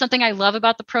 That is something I love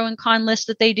about the pro and con list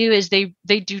that they do, is they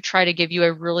do try to give you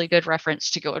a really good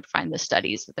reference to go and find the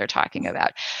studies that they're talking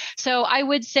about. So I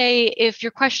would say, if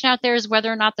your question out there is whether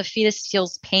or not the fetus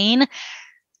feels pain,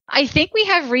 I think we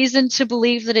have reason to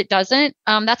believe that it doesn't.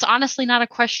 That's honestly not a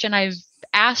question I've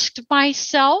asked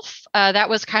myself. That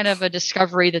was kind of a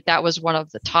discovery that was one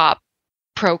of the top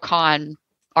pro-con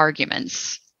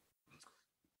arguments.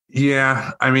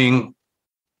 Yeah, I mean,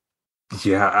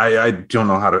 yeah, I don't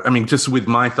know how to. I mean, just with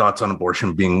my thoughts on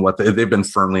abortion being what they've been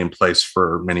firmly in place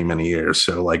for many, many years.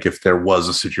 So, like, if there was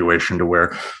a situation to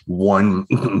where one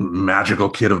magical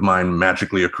kid of mine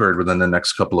magically occurred within the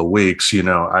next couple of weeks,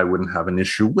 I wouldn't have an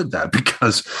issue with that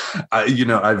because,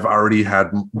 I've already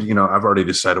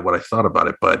decided what I thought about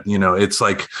it. But, it's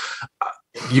like,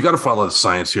 you got to follow the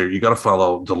science here. You got to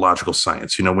follow the logical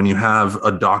science. When you have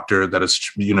a doctor that is,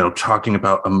 talking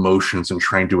about emotions and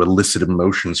trying to elicit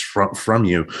emotions from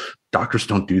you, doctors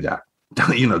don't do that.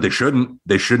 They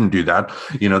shouldn't do that.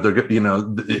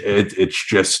 It's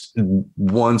just,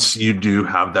 once you do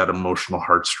have that emotional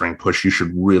heartstring push, you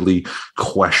should really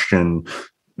question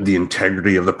the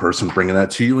integrity of the person bringing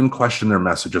that to you and question their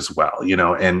message as well,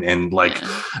 and like,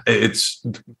 it's,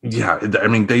 yeah, I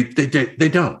mean,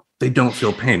 they don't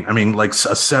feel pain. I mean, like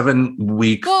a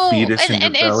 7-week fetus in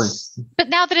your belly. But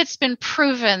now that it's been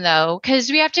proven, though, because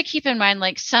we have to keep in mind,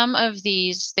 like, some of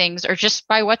these things are just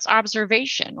by what's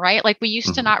observation, right? Like, we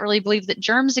used to not really believe that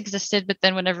germs existed, but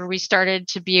then whenever we started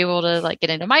to be able to, like,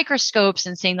 get into microscopes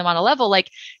and seeing them on a level,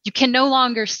 like, you can no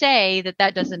longer say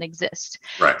that doesn't exist.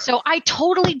 Right. So I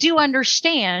totally do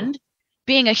understand,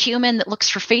 being a human that looks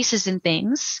for faces in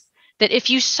things, that if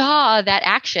you saw that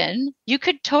action, you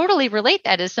could totally relate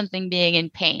that as something being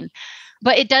in pain.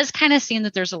 But it does kind of seem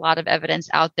that there's a lot of evidence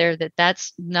out there that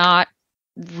that's not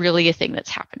really a thing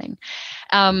that's happening.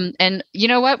 And you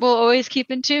know what? We'll always keep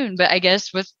in tune. But I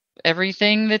guess with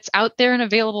everything that's out there and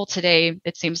available today,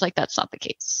 it seems like that's not the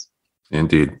case.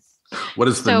 Indeed. What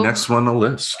is the next one on the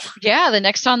list? Yeah, the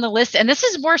next on the list. And this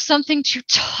is more something to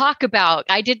talk about.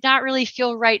 I did not really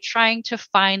feel right trying to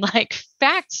find like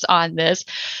facts on this.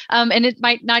 And it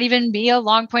might not even be a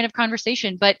long point of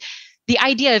conversation, but the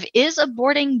idea of, is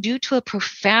aborting due to a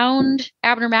profound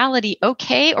abnormality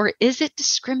okay, or is it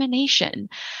discrimination?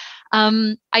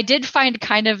 I did find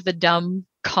kind of the dumb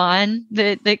con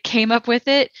that came up with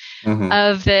it,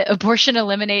 of that abortion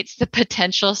eliminates the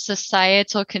potential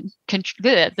societal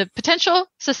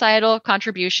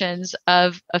contributions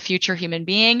of a future human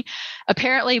being.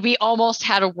 Apparently, we almost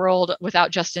had a world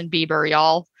without Justin Bieber,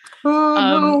 y'all.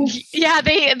 No. Yeah,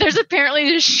 there's apparently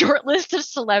this short list of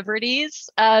celebrities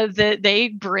that they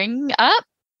bring up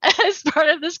as part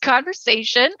of this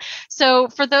conversation. So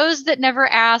for those that never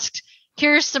asked,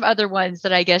 here's some other ones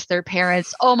that I guess their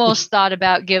parents almost thought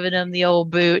about giving them the old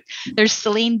boot. There's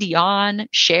Celine Dion,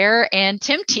 Cher, and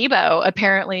Tim Tebow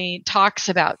apparently talks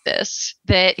about this,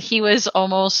 that he was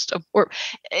almost, or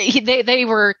they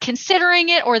were considering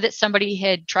it, or that somebody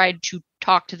had tried to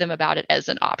talk to them about it as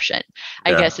an option,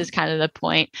 I guess is kind of the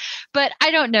point. But I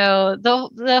don't know,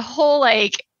 the whole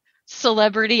like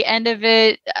celebrity end of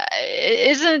it,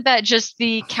 isn't that just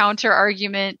the counter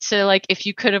argument to like, if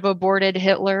you could have aborted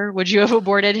Hitler, would you have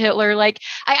aborted Hitler? Like,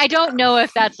 I don't know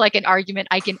if that's like an argument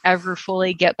I can ever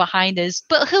fully get behind, is,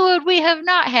 but who would we have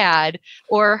not had,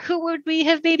 or who would we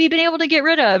have maybe been able to get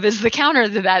rid of, is the counter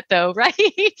to that, though, right?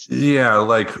 Yeah,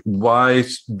 like, why,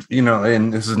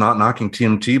 and this is not knocking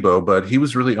Tim Tebow, but he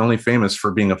was really only famous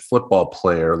for being a football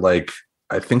player. Like,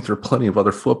 I think there are plenty of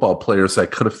other football players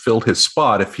that could have filled his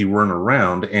spot if he weren't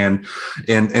around. And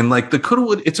like the coulda,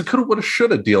 would, it's a coulda, woulda,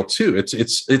 shoulda deal too.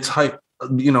 It's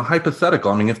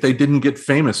hypothetical. I mean, if they didn't get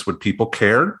famous, would people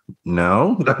care?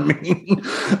 No. I mean,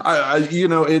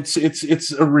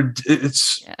 it's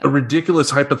a ridiculous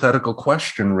hypothetical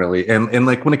question, really. And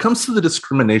like, when it comes to the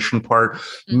discrimination part,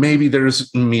 maybe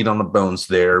there's meat on the bones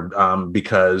there,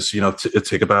 because,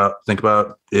 think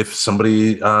about if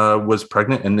somebody was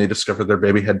pregnant and they discovered their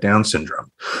baby had Down syndrome,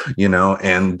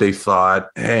 and they thought,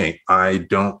 hey, I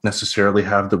don't necessarily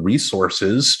have the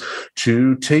resources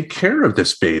to take care of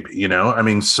this baby, I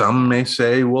mean, some may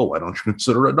say, well, why don't you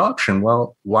consider adoption?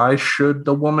 Well, why should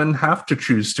the woman have to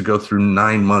choose to go through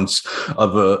 9 months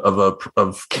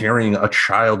of carrying a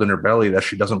child in her belly that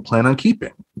she doesn't plan on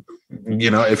keeping?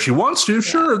 If she wants to,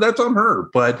 sure, that's on her.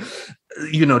 But,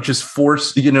 just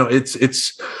force,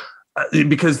 it's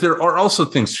because there are also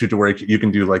things too, to where you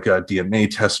can do like a DNA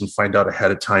test and find out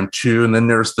ahead of time too. And then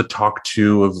there's the talk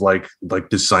too of like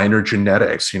designer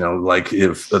genetics, like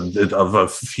if of a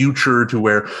future to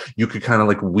where you could kind of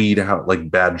like weed out like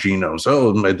bad genomes.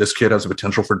 Oh, this kid has a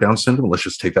potential for Down syndrome. Let's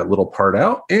just take that little part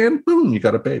out and boom, you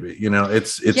got a baby.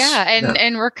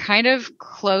 And we're kind of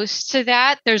close to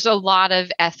that. There's a lot of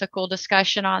ethical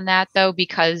discussion on that though,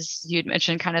 because you'd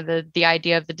mentioned kind of the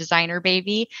idea of the designer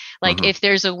baby. Like if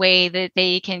there's a way that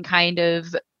they can kind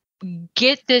of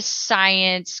get this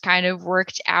science kind of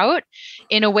worked out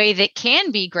in a way that can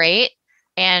be great,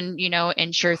 and,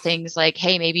 ensure things like,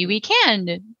 hey, maybe we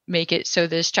can make it so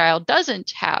this child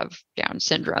doesn't have Down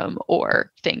syndrome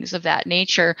or things of that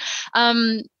nature.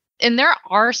 And there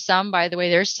are some, by the way,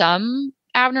 there's some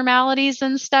abnormalities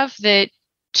and stuff that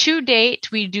to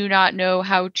date, we do not know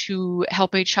how to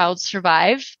help a child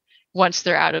survive once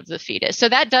they're out of the fetus. So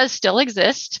that does still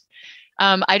exist.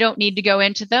 I don't need to go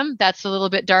into them. That's a little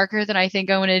bit darker than I think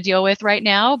I'm going to deal with right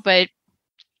now. But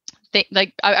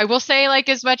I will say, like,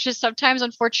 as much as sometimes,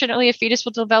 unfortunately, a fetus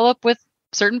will develop with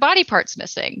certain body parts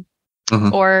missing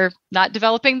or not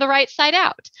developing the right side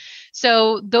out.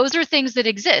 So those are things that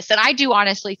exist. And I do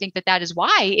honestly think that that is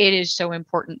why it is so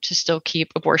important to still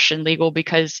keep abortion legal,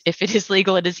 because if it is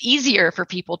legal, it is easier for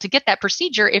people to get that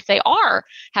procedure if they are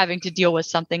having to deal with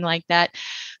something like that.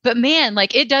 But man,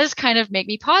 like, it does kind of make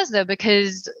me pause though,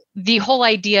 because the whole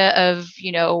idea of,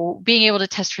 being able to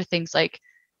test for things like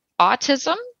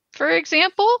autism, for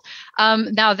example,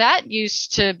 now that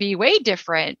used to be way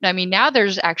different. I mean, now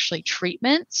there's actually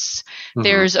treatments.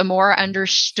 There's a more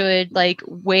understood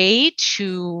way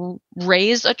to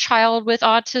raise a child with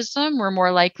autism. We're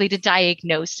more likely to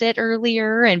diagnose it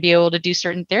earlier and be able to do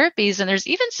certain therapies. And there's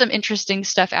even some interesting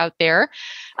stuff out there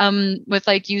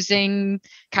with using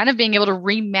being able to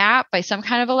remap by some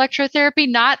kind of electrotherapy,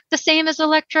 not the same as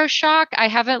electroshock. I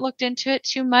haven't looked into it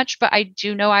too much, but I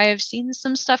do know I have seen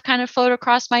some stuff kind of float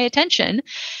across my attention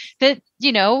that,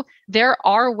 there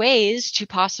are ways to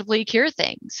possibly cure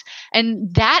things.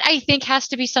 And that, I think, has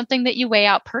to be something that you weigh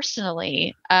out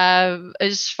personally,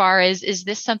 as far as, is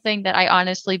this something that I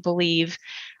honestly believe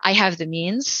I have the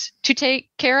means to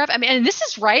take care of? I mean, and this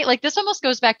is right. Like, this almost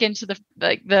goes back into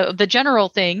the general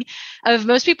thing of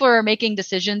most people are making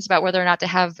decisions about whether or not to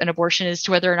have an abortion as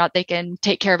to whether or not they can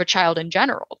take care of a child in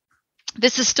general.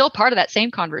 This is still part of that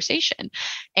same conversation.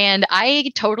 And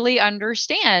I totally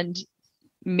understand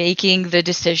making the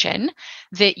decision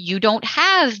that you don't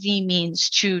have the means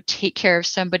to take care of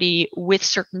somebody with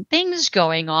certain things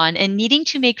going on and needing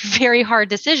to make very hard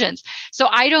decisions. So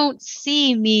I don't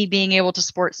see me being able to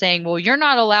support saying, well, you're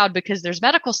not allowed because there's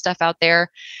medical stuff out there,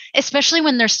 especially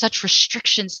when there's such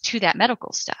restrictions to that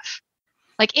medical stuff.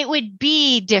 Like, it would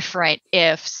be different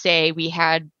if, say, we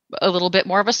had a little bit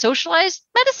more of a socialized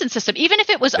medicine system, even if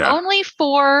it was only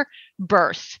for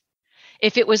birth.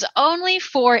 If it was only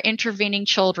for intervening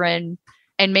children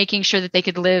and making sure that they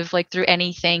could live through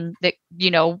anything that,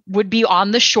 would be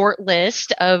on the short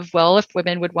list of, well, if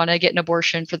women would want to get an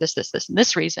abortion for this, and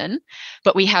this reason,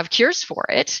 but we have cures for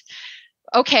it.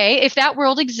 Okay, if that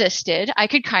world existed, I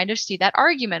could kind of see that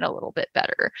argument a little bit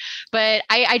better. But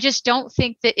I just don't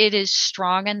think that it is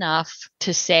strong enough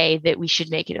to say that we should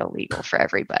make it illegal for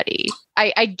everybody.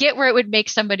 I get where it would make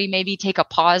somebody maybe take a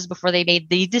pause before they made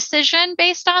the decision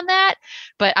based on that,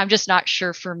 but I'm just not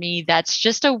sure for me that's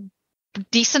just a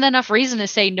decent enough reason to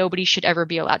say nobody should ever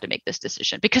be allowed to make this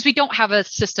decision, because we don't have a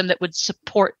system that would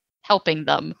support helping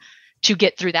them to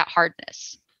get through that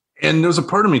hardness. And there's a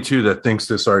part of me, too, that thinks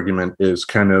this argument is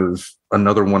kind of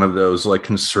another one of those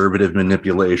conservative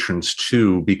manipulations,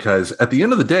 too, because at the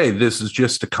end of the day, this is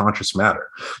just a conscious matter.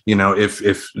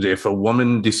 If a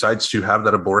woman decides to have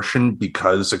that abortion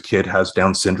because a kid has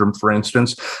Down syndrome, for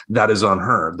instance, that is on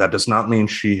her. That does not mean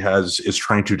she is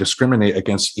trying to discriminate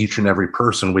against each and every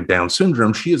person with Down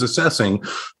syndrome. She is assessing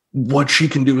what she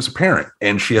can do as a parent,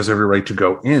 and she has every right to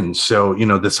go in. So,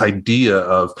 this idea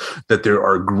of that there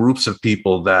are groups of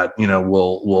people that,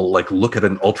 will look at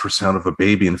an ultrasound of a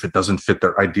baby, and if it doesn't fit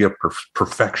their idea of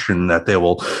perfection, that they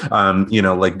will,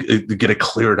 get it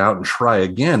cleared out and try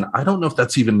again. I don't know if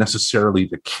that's even necessarily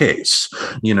the case.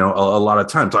 A lot of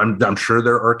times I'm sure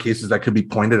there are cases that could be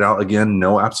pointed out. Again,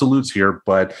 no absolutes here,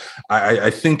 but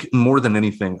I think more than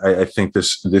anything, I think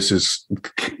this is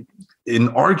an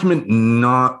argument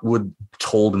not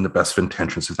told in the best of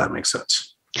intentions, if that makes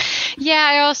sense. Yeah,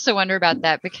 I also wonder about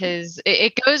that, because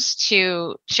it goes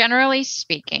to, generally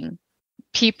speaking,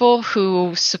 people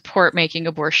who support making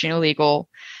abortion illegal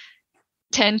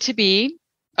tend to be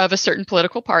of a certain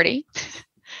political party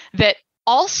that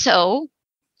also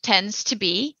tends to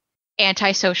be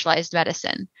anti-socialized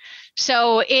medicine.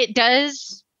 So it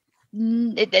just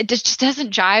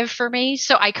doesn't jive for me.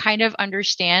 So I kind of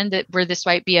understand that where this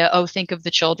might be a, think of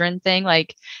the children thing.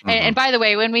 And by the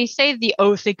way, when we say the,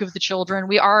 think of the children,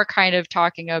 we are kind of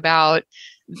talking about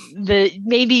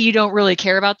maybe you don't really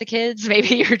care about the kids.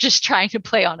 Maybe you're just trying to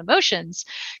play on emotions,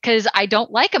 because I don't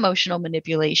like emotional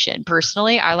manipulation.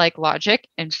 Personally, I like logic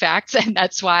and facts. And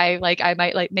that's why I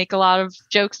might make a lot of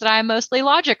jokes that I'm mostly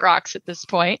logic rocks at this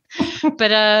point.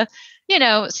 But,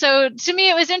 so to me,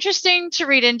 it was interesting to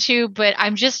read into, but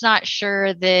I'm just not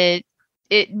sure that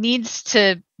it needs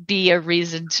to be a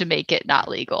reason to make it not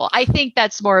legal. I think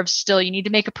that's more of still, you need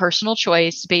to make a personal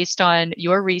choice based on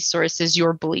your resources,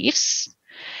 your beliefs,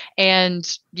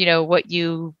 and what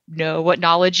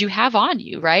knowledge you have on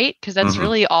you, right? Because that's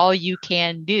really all you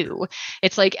can do.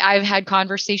 It's like I've had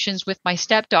conversations with my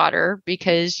stepdaughter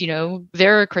because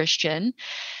they're a Christian,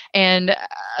 and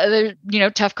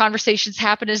tough conversations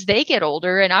happen as they get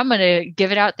older, and I'm going to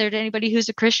give it out there to anybody who's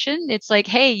a Christian. It's like,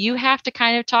 hey, you have to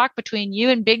kind of talk between you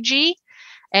and Big G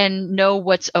and know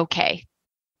what's okay.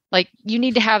 Like, you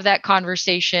need to have that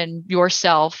conversation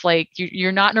yourself. Like,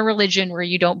 you're not in a religion where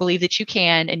you don't believe that you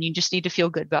can, and you just need to feel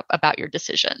good about your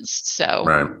decisions. So,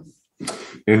 right.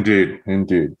 Indeed.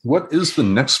 What is the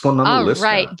next one on the list?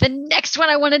 Right. The next one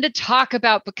I wanted to talk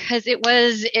about because it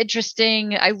was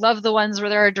interesting. I love the ones where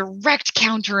there are direct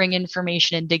countering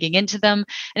information and digging into them.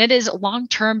 And it is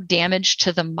long-term damage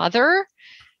to the mother,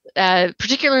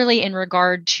 particularly in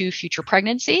regard to future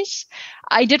pregnancies.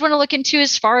 I did want to look into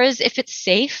as far as if it's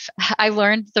safe. I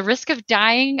learned the risk of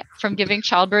dying from giving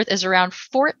childbirth is around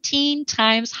 14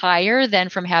 times higher than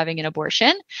from having an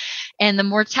abortion. And the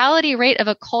mortality rate of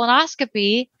a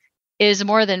colonoscopy is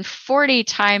more than 40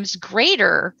 times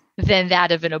greater than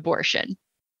that of an abortion.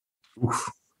 Oof.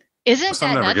 Isn't that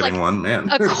I'm never nuts? getting one, man.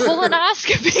 A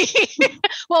colonoscopy.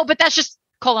 Well, but that's just,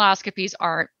 colonoscopies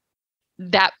aren't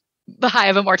that high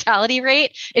of a mortality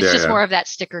rate. It's just more of that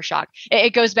sticker shock.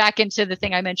 It goes back into the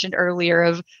thing I mentioned earlier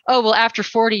of, oh, well, after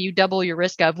 40, you double your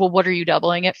risk of, well, what are you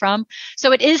doubling it from?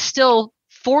 So it is still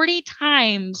 40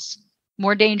 times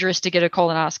more dangerous to get a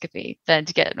colonoscopy than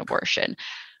to get an abortion.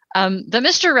 The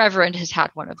Mr. Reverend has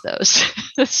had one of those,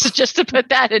 so just to put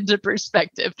that into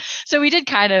perspective. So we did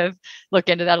kind of look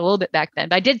into that a little bit back then,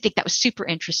 but I did think that was super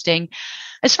interesting.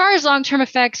 As far as long-term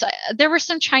effects, there were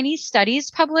some Chinese studies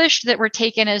published that were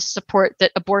taken as support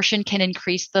that abortion can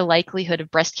increase the likelihood of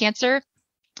breast cancer.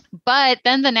 But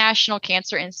then the National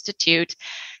Cancer Institute,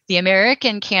 the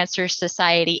American Cancer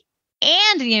Society,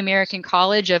 and the American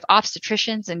College of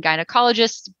Obstetricians and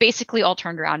Gynecologists basically all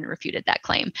turned around and refuted that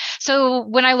claim. So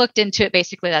when I looked into it,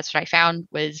 basically that's what I found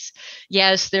was,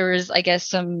 yes, there was, I guess,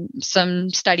 some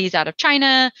studies out of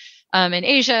China and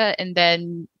Asia, and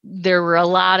then there were a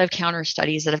lot of counter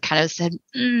studies that have kind of said,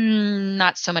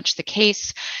 not so much the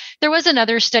case. There was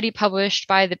another study published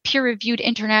by the peer-reviewed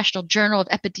International Journal of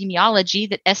Epidemiology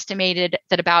that estimated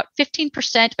that about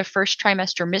 15% of first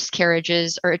trimester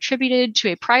miscarriages are attributed to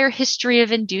a prior history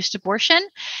of induced abortion,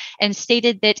 and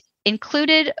stated that it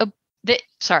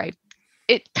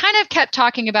kind of kept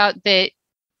talking about the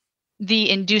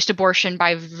induced abortion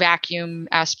by vacuum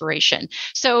aspiration.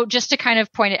 So just to kind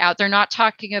of point it out, they're not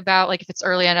talking about like if it's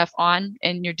early enough on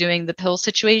and you're doing the pill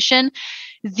situation.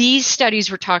 These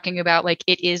studies were talking about like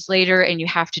it is later and you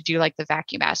have to do like the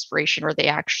vacuum aspiration where they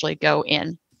actually go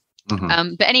in.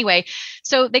 But anyway,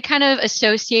 so they kind of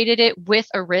associated it with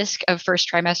a risk of first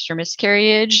trimester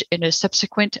miscarriage in a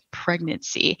subsequent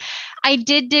pregnancy. I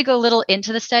did dig a little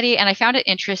into the study, and I found it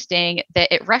interesting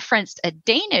that it referenced a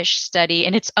Danish study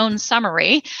in its own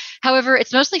summary. However,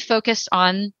 it's mostly focused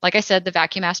on, like I said, the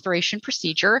vacuum aspiration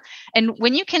procedure. And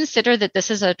when you consider that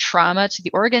this is a trauma to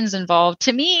the organs involved,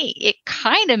 to me, it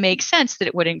kind of makes sense that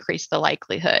it would increase the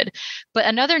likelihood. But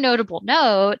another notable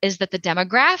note is that the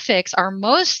demographics are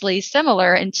mostly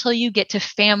similar until you get to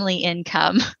family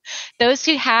income. Those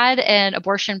who had an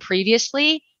abortion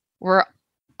previously were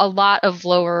a lot of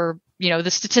lower,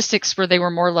 the statistics where they were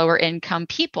more lower income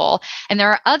people. And there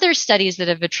are other studies that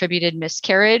have attributed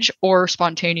miscarriage or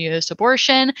spontaneous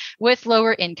abortion with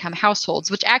lower income households,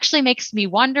 which actually makes me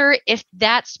wonder if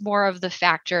that's more of the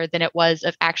factor than it was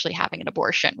of actually having an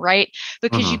abortion, right?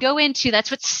 Because you go into,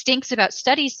 that's what stinks about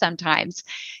studies sometimes,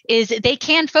 is they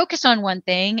can focus on one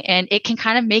thing and it can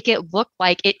kind of make it look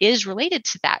like it is related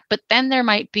to that. But then there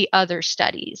might be other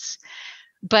studies.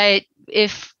 But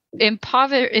if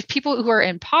people who are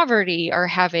in poverty are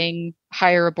having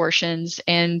higher abortions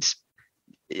and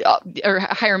or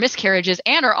higher miscarriages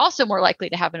and are also more likely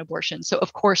to have an abortion. So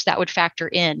of course that would factor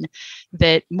in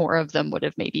that more of them would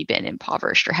have maybe been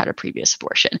impoverished or had a previous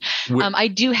abortion. I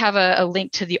do have a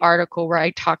link to the article where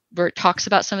it talks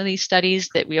about some of these studies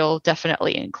that we'll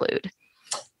definitely include.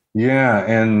 Yeah.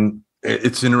 And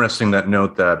it's interesting that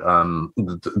note that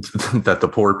that the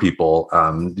poor people,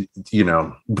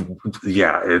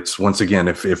 it's once again,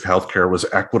 if healthcare was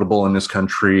equitable in this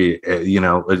country,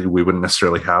 we wouldn't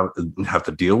necessarily have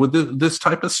to deal with this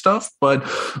type of stuff. But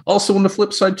also on the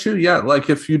flip side too,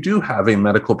 like if you do have a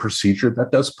medical procedure,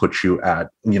 that does put you at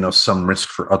some risk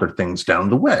for other things down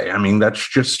the way. I mean, that's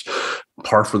just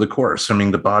par for the course. I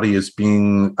mean, the body is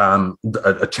being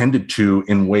attended to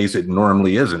in ways it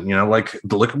normally isn't. Like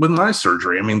the look with eye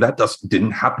surgery. I mean, that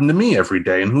didn't happen to me every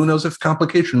day, and who knows if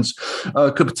complications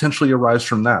could potentially arise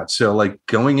from that. So, like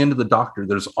going into the doctor,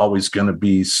 there's always going to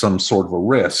be some sort of a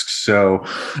risk. So,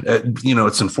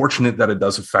 it's unfortunate that it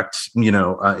does affect.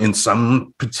 In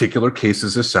some particular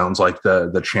cases, it sounds like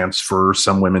the chance for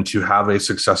some women to have a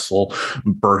successful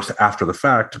birth after the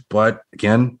fact. But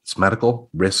again, it's medical,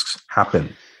 risks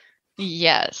happen.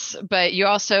 Yes, but you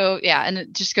also, and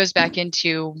it just goes back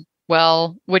into,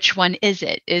 well, which one is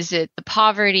it? Is it the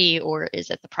poverty or is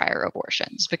it the prior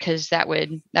abortions? Because that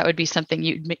would be something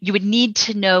you would need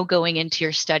to know going into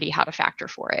your study how to factor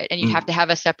for it, and you'd have to have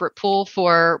a separate pool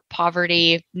for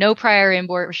poverty, no prior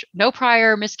abortion, no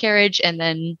prior miscarriage, and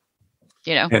then.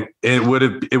 And it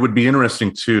would be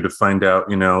interesting too to find out,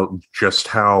 just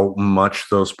how much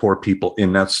those poor people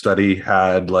in that study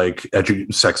had like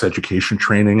sex education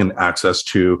training and access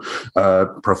to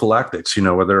prophylactics,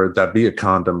 whether that be a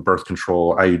condom, birth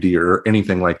control, IUD, or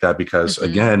anything like that. Because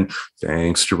again,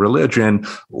 thanks to religion,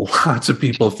 lots of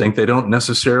people think they don't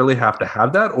necessarily have to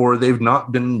have that, or they've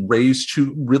not been raised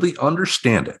to really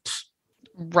understand it.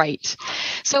 Right.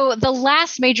 So the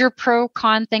last major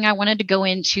pro-con thing I wanted to go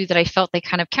into that I felt they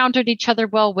kind of countered each other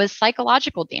well was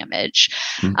psychological damage.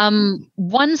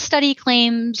 One study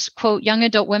claims, quote, young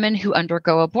adult women who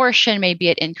undergo abortion may be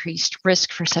at increased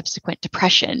risk for subsequent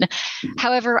depression.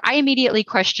 However, I immediately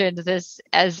questioned this,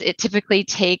 as it typically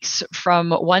takes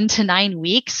from 1 to 9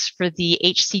 weeks for the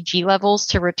HCG levels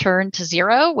to return to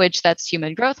zero, which that's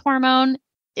human growth hormone.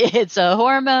 It's a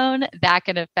hormone that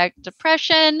can affect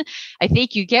depression. I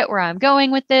think you get where I'm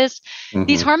going with this.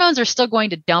 These hormones are still going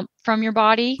to dump from your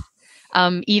body,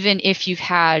 even if you've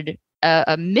had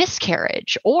a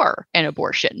miscarriage or an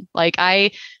abortion. Like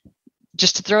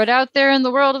just to throw it out there in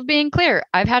the world of being clear,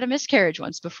 I've had a miscarriage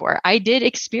once before. I did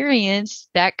experience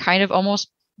that kind of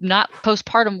almost not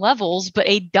postpartum levels, but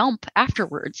a dump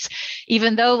afterwards,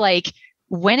 even though like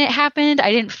when it happened,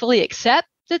 I didn't fully accept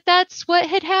that that's what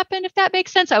had happened, if that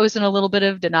makes sense. I was in a little bit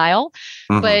of denial,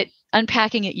 but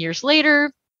unpacking it years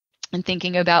later and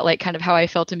thinking about like kind of how I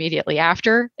felt immediately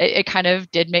after, it kind of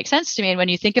did make sense to me. And when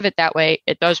you think of it that way,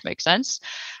 it does make sense.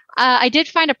 I did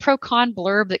find a pro-con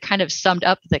blurb that kind of summed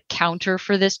up the counter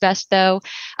for this best, though.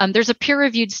 There's a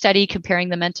peer-reviewed study comparing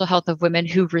the mental health of women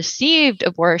who received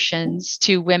abortions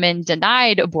to women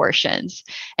denied abortions.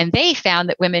 And they found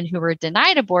that women who were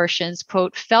denied abortions,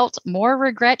 quote, felt more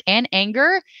regret and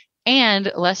anger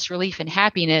and less relief and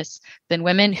happiness than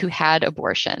women who had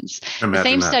abortions. The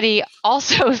same study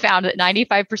also found that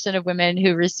 95% of women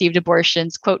who received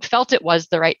abortions, quote, felt it was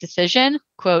the right decision,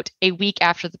 quote, a week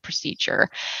after the procedure.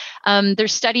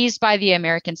 There's studies by the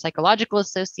American Psychological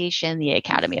Association, the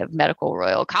Academy of Medical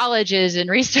Royal Colleges, and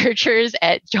researchers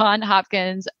at Johns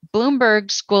Hopkins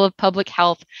Bloomberg School of Public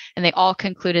Health, and they all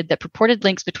concluded that purported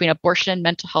links between abortion and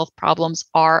mental health problems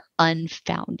are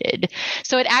unfounded.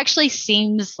 So it actually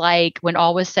seems like when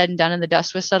all was said and done and the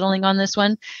dust was settling on this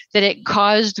one, that it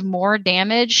caused more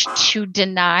damage to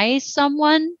deny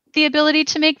someone the ability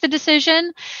to make the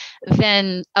decision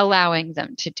than allowing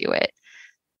them to do it.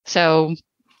 So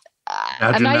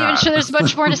I'm not even sure there's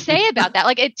much more to say about that.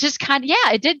 Like it just kind of,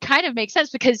 it did kind of make sense,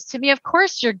 because to me, of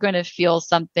course, you're going to feel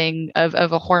something of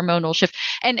a hormonal shift.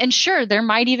 And sure, there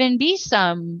might even be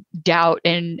some doubt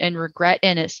and regret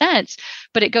in a sense,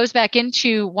 but it goes back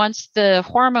into once the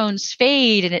hormones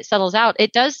fade and it settles out,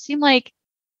 it does seem like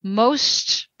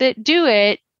most that do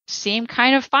it seem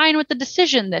kind of fine with the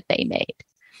decision that they made.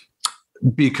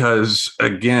 Because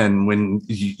again,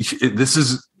 this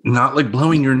is not like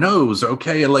blowing your nose,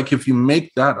 okay? Like if you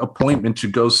make that appointment to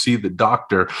go see the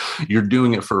doctor, you're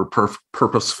doing it for a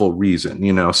purposeful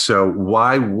reason, So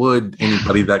why would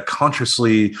anybody that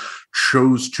consciously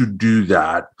chose to do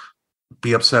that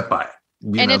be upset by it?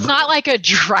 It's not like a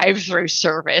drive-through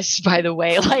service, by the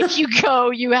way. Like you go,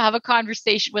 you have a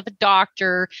conversation with a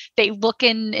doctor, they look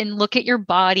in and look at your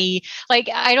body.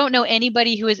 Like I don't know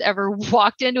anybody who has ever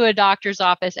walked into a doctor's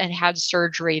office and had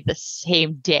surgery the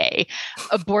same day.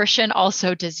 Abortion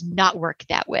also does not work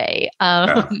that way.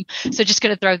 So just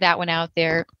going to throw that one out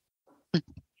there.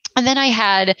 And then I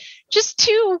had just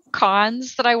 2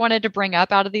 cons that I wanted to bring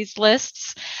up out of these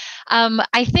lists.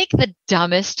 I think the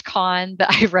dumbest con that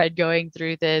I read going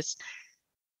through this,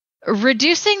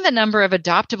 reducing the number of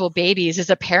adoptable babies is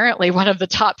apparently one of the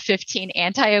top 15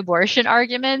 anti-abortion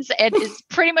arguments, and is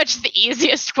pretty much the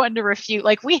easiest one to refute.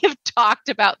 Like we have talked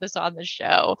about this on the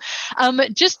show.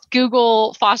 Just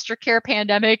Google foster care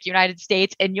pandemic, United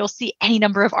States, and you'll see any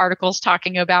number of articles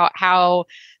talking about how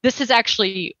this has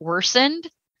actually worsened.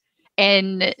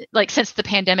 and like since the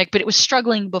pandemic, but it was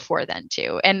struggling before then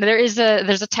too. And there's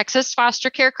a Texas foster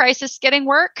care crisis getting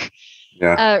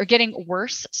or getting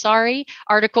worse,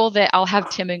 article that I'll have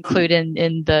Tim include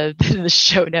in the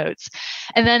show notes.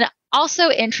 And then also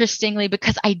interestingly,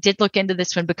 because I did look into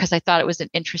this one because I thought it was an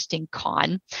interesting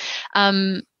con,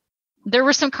 there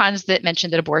were some cons that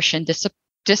mentioned that abortion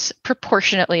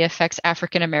disproportionately affects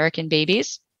African American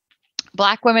babies.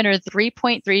 Black women are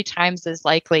 3.3 times as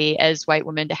likely as white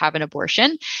women to have an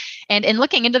abortion. And in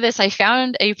looking into this, I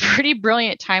found a pretty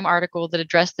brilliant Time article that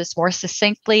addressed this more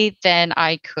succinctly than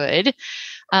I could.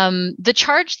 The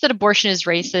charge that abortion is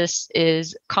racist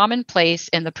is commonplace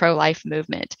in the pro-life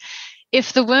movement.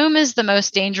 If the womb is the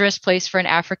most dangerous place for an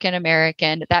African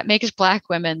American, that makes Black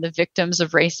women the victims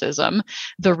of racism,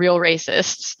 the real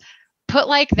racists. Put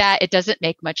like that, it doesn't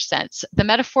make much sense. The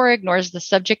metaphor ignores the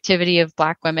subjectivity of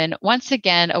Black women. Once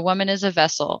again, a woman is a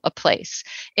vessel, a place.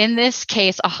 In this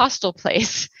case, a hostile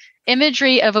place.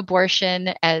 Imagery of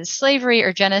abortion as slavery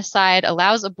or genocide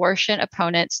allows abortion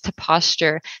opponents to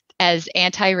posture as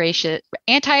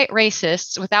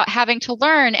anti-racists without having to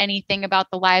learn anything about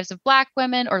the lives of Black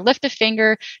women or lift a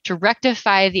finger to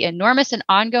rectify the enormous and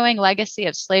ongoing legacy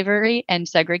of slavery and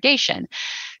segregation.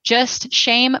 Just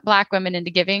shame Black women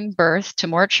into giving birth to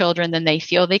more children than they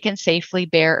feel they can safely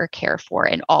bear or care for,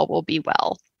 and all will be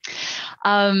well.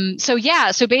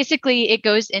 So basically it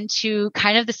goes into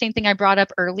kind of the same thing I brought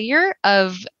up earlier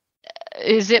of,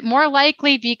 is it more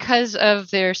likely because of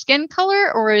their skin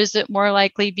color, or is it more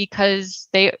likely because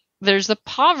there's a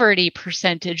poverty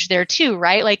percentage there too,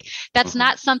 right? Like that's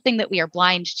not something that we are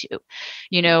blind to.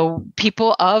 You know,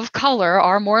 people of color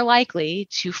are more likely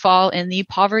to fall in the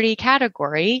poverty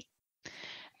category.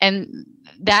 And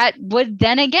that would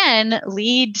then again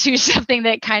lead to something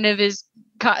that kind of is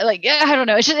like, I don't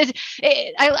know.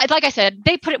 Like I said,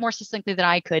 they put it more succinctly than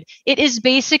I could. It is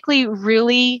basically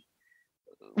really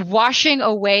washing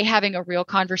away having a real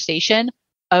conversation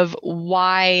of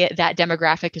why that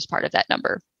demographic is part of that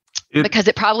number. Because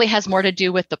it probably has more to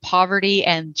do with the poverty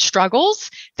and struggles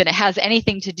than it has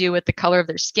anything to do with the color of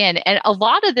their skin. And a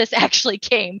lot of this actually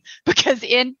came because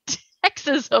in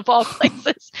Texas, of all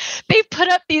places, they put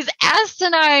up these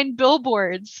asinine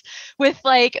billboards with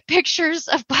like pictures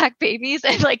of Black babies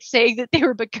and like saying that they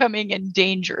were becoming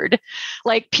endangered.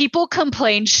 Like people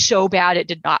complained so bad it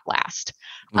did not last.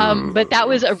 But that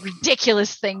was a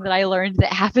ridiculous thing that I learned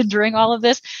that happened during all of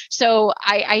this. So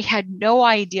I had no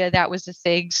idea that was a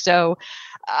thing. So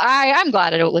I'm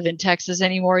glad I don't live in Texas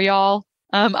anymore, y'all.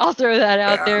 I'll throw that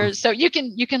out there. So you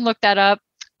can look that up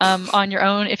on your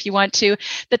own if you want to.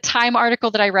 The Time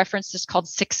article that I referenced is called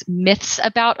 6 Myths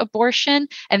About Abortion.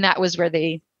 And that was where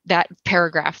that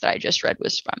paragraph that I just read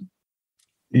was from.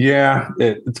 Yeah.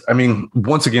 I mean,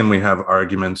 once again, we have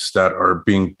arguments that are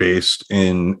being based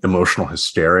in emotional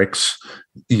hysterics,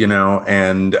 you know,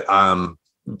 and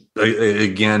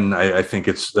again, I think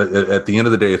it's at the end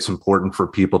of the day, it's important for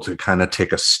people to kind of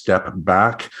take a step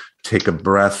back, take a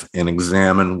breath, and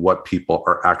examine what people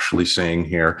are actually saying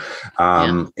here.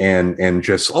 And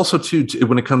just also too,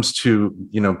 when it comes to,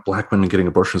 you know, Black women getting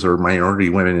abortions or minority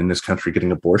women in this country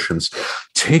getting abortions,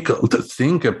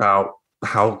 think about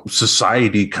how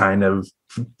society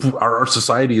our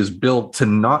society is built to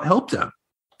not help them.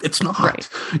 It's not, right.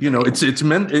 You know, it's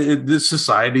meant, this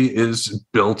society is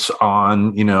built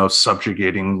on, you know,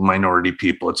 subjugating minority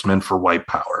people. It's meant for white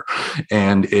power.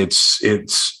 And it's,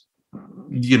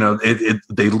 you know,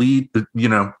 they lead, you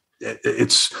know,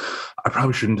 I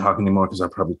probably shouldn't talk anymore because I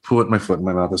probably put my foot in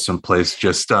my mouth at some place.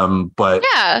 But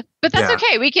that's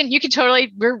okay. You can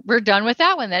totally, we're done with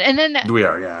that one then. And then we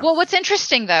are, yeah. Well, what's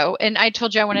interesting though, and I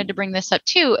told you I wanted to bring this up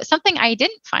too, something I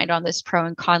didn't find on this pro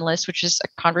and con list, which is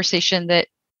a conversation that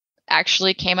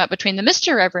actually came up between the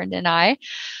Mr. Reverend and I,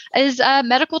 is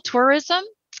medical tourism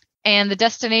and the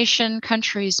destination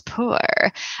countries poor.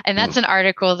 And that's an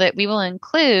article that we will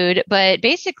include, but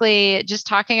basically just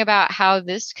talking about how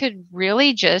this could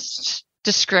really just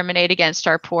discriminate against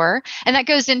our poor. And that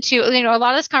goes into, you know, a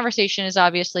lot of this conversation has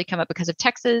obviously come up because of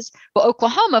Texas. Well,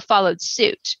 Oklahoma followed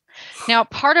suit. Now,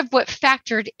 part of what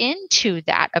factored into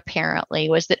that apparently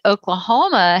was that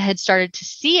Oklahoma had started to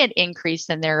see an increase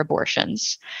in their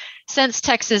abortions since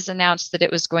Texas announced that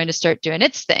it was going to start doing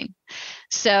its thing.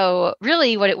 So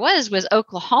really what it was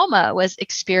Oklahoma was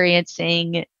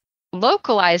experiencing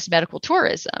localized medical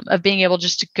tourism of being able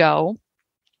just to go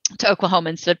to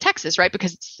Oklahoma instead of Texas, right?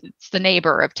 Because it's the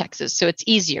neighbor of Texas. So it's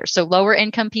easier. So lower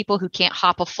income people who can't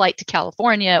hop a flight to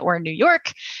California or New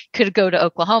York could go to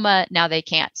Oklahoma. Now they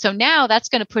can't. So now that's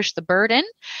going to push the burden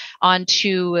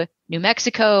onto New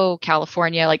Mexico,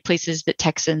 California, like places that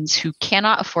Texans who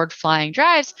cannot afford flying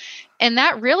drives. And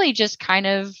that really just kind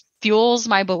of fuels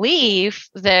my belief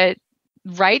that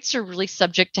rights are really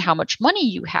subject to how much money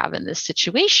you have in this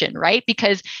situation, right?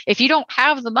 Because if you don't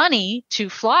have the money to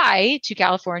fly to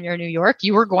California or New York,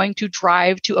 you are going to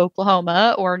drive to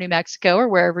Oklahoma or New Mexico or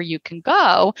wherever you can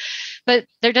go. But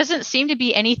there doesn't seem to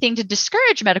be anything to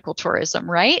discourage medical tourism,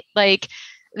 right? Like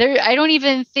I don't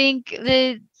even think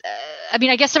that,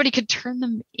 I guess somebody could turn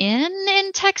them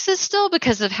in Texas still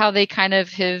because of how they kind of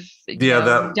have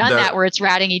done that where it's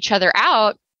ratting each other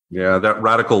out. Yeah, that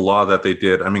radical law that they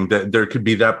did. I mean, there could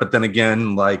be that, but then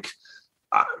again, like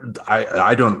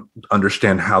I don't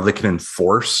understand how they can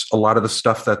enforce a lot of the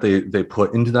stuff that they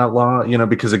put into that law.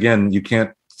 Because again, you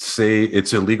can't say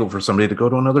it's illegal for somebody to go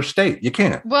to another state. You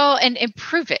can't. Well, and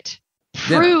prove it.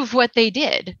 Prove what they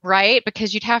did, right?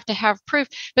 Because you'd have to have proof.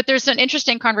 But there's an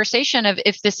interesting conversation of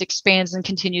if this expands and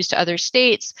continues to other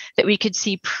states, that we could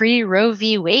see pre-Roe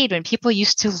v. Wade when people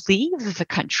used to leave the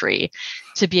country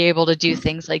to be able to do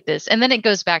things like this. And then it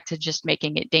goes back to just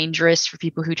making it dangerous for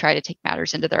people who try to take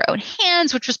matters into their own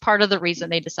hands, which was part of the reason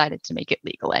they decided to make it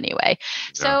legal anyway.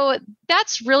 Yeah. So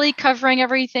that's really covering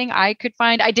everything I could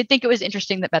find. I did think it was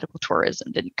interesting that medical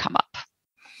tourism didn't come up.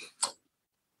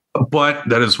 But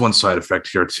that is one side effect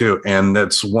here, too. And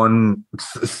that's one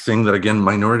thing that, again,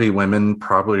 minority women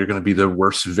probably are going to be the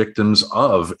worst victims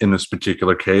of in this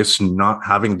particular case, not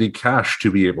having the cash to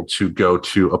be able to go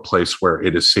to a place where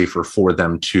it is safer for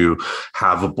them to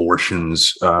have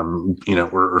abortions,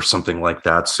 or something like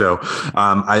that. So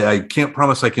I can't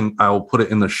promise I'll put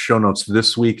it in the show notes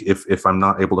this week if I'm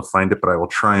not able to find it, but I will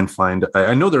try and find it.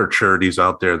 I know there are charities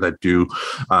out there that do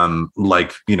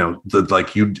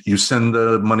you send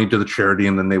the money to the charity,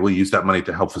 and then they will use that money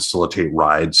to help facilitate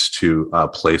rides to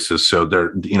places. So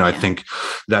I think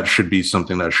that should be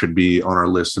something that should be on our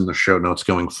list in the show notes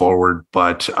going forward.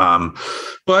 But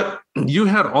you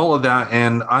had all of that,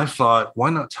 and I thought, why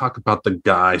not talk about the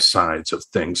guy sides of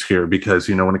things here? Because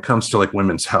when it comes to like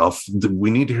women's health,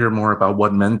 we need to hear more about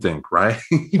what men think, right?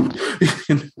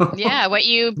 Yeah, what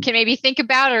you can maybe think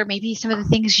about, or maybe some of the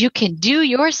things you can do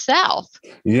yourself.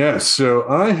 Yeah, so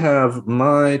I have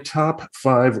my top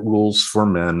 5 rules for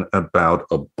men about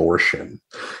abortion.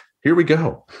 Here we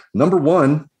go. Number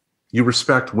 1, you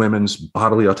respect women's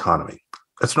bodily autonomy.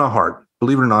 That's not hard.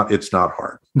 Believe it or not, it's not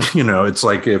hard. It's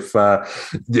like if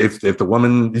the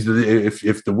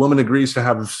woman agrees to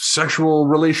have sexual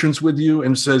relations with you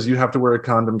and says you have to wear a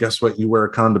condom, guess what? You wear a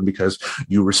condom because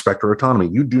you respect her autonomy.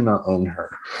 You do not own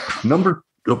her.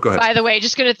 Go ahead. By the way,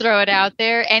 just going to throw it out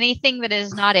there. Anything that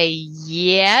is not a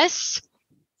yes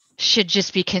should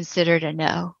just be considered a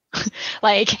no.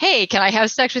 Like, hey, can I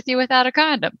have sex with you without a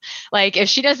condom? Like, if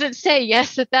she doesn't say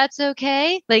yes, that's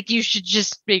okay. Like, you should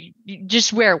just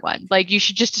wear one. Like, you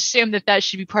should just assume that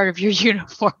should be part of your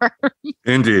uniform.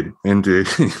 Indeed.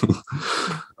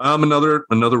 Another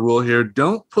rule here: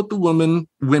 don't put the women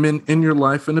in your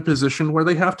life in a position where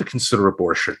they have to consider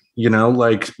abortion.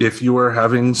 Like if you are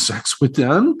having sex with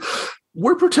them,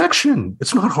 wear protection.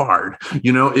 It's not hard.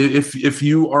 If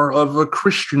you are of a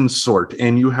Christian sort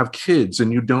and you have kids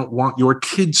and you don't want your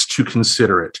kids to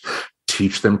consider it,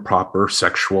 teach them proper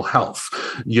sexual health,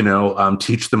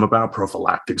 teach them about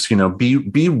prophylactics,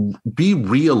 be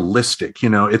realistic.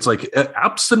 It's like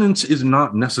abstinence is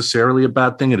not necessarily a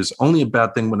bad thing. It is only a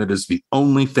bad thing when it is the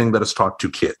only thing that is taught to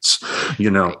kids,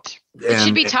 Right. It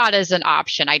should be taught as an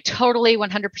option. I totally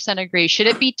 100% agree. Should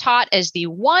it be taught as the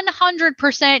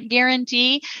 100%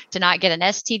 guarantee to not get an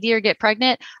STD or get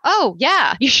pregnant? Oh,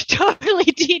 yeah, you should totally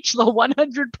teach the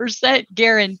 100%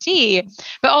 guarantee,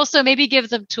 but also maybe give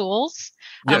them tools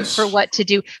for what to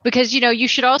do. Because, you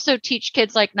should also teach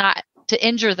kids like not to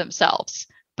injure themselves,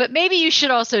 but maybe you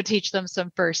should also teach them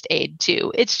some first aid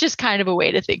too. It's just kind of a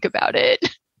way to think about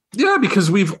it. Yeah, because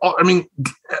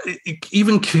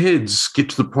even kids get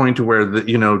to the point where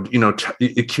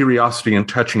curiosity and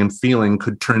touching and feeling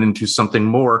could turn into something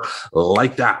more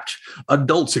like that.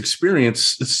 Adults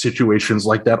experience situations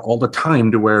like that all the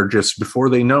time, to where just before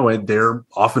they know it, they're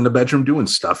off in the bedroom doing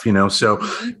stuff, So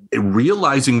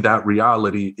realizing that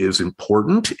reality is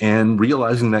important, and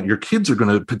realizing that your kids are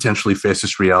going to potentially face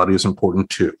this reality is important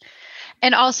too.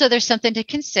 And also, there's something to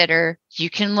consider. You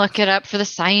can look it up for the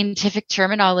scientific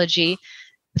terminology.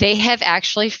 They have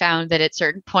actually found that at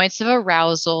certain points of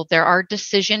arousal, there are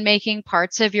decision-making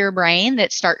parts of your brain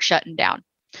that start shutting down.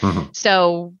 Mm-hmm.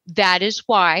 So that is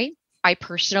why I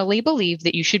personally believe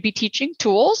that you should be teaching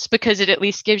tools, because it at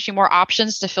least gives you more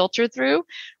options to filter through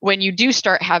when you do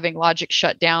start having logic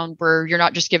shut down, where you're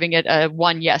not just giving it a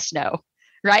one yes, no.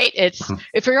 right? It's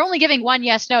if you're only giving one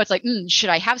yes, no, it's like, should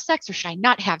I have sex or should I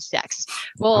not have sex?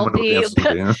 Well, right.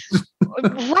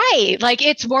 Like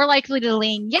it's more likely to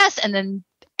lean yes and then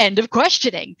end of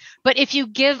questioning. But if you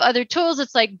give other tools,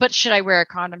 it's like, but should I wear a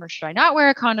condom or should I not wear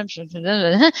a condom?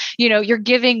 You're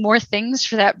giving more things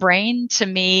for that brain to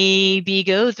maybe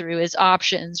go through as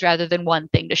options rather than one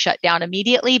thing to shut down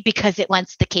immediately because it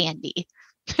wants the candy.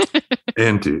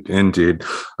 Indeed.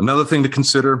 Another thing to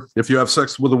consider, if you have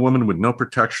sex with a woman with no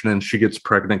protection and she gets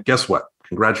pregnant, guess what?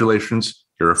 Congratulations,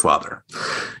 you're a father.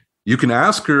 You can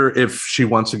ask her if she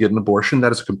wants to get an abortion.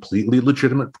 That is a completely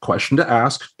legitimate question to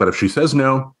ask. But if she says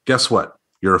no, guess what?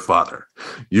 You're a father.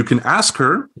 You can ask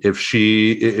her if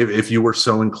you were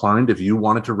so inclined, if you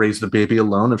wanted to raise the baby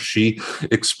alone, if she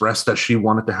expressed that she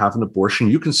wanted to have an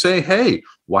abortion, you can say, hey,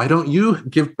 why don't you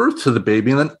give birth to the baby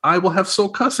and then I will have sole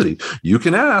custody? You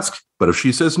can ask, but if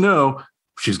she says no,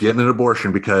 she's getting an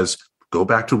abortion because go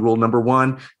back to rule number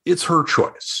 1, it's her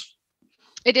choice.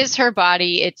 It is her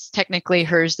body. It's technically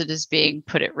hers that is being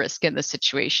put at risk in the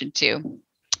situation too.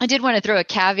 I did want to throw a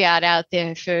caveat out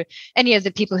there for any of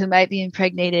the people who might be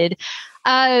impregnated.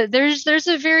 There's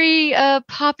a very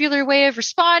popular way of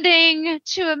responding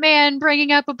to a man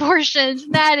bringing up abortions,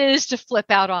 and that is to flip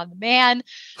out on the man.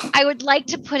 I would like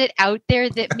to put it out there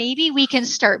that maybe we can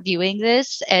start viewing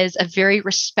this as a very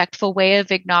respectful way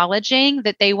of acknowledging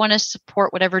that they want to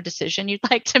support whatever decision you'd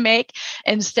like to make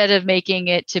instead of making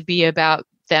it to be about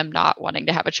them not wanting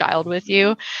to have a child with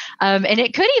you. And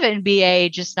it could even be a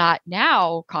just not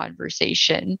now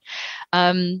conversation.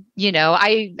 I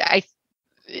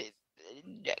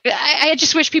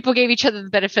just wish people gave each other the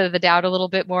benefit of the doubt a little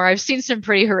bit more. I've seen some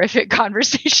pretty horrific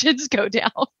conversations go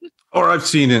down. Or I've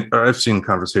seen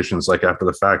conversations like after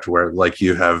the fact where like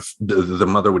you have the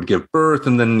mother would give birth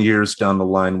and then years down the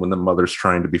line when the mother's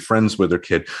trying to be friends with her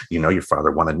kid, your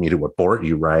father wanted me to abort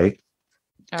you, right?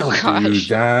 Don't do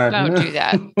that. Don't do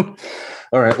that.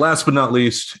 All right. Last but not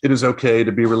least, it is okay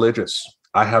to be religious.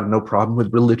 I have no problem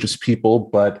with religious people,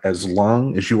 but as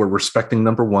long as you are respecting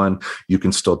number 1, you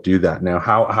can still do that. Now,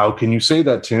 how can you say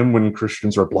that, Tim, when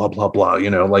Christians are blah, blah, blah,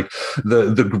 like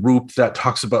the group that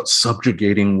talks about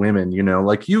subjugating women,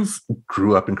 like you've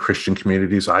grew up in Christian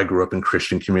communities. I grew up in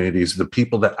Christian communities. The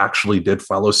people that actually did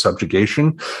follow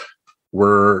subjugation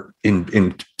were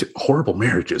in horrible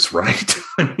marriages, right?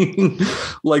 I mean,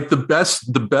 like the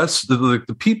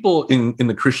people in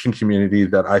the Christian community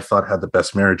that I thought had the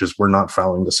best marriages were not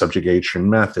following the subjugation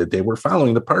method. They were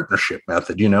following the partnership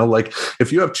method. Like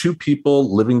if you have 2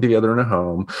 people living together in a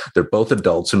home, they're both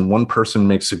adults and one person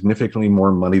makes significantly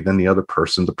more money than the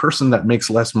the person that makes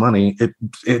less money,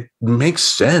 it makes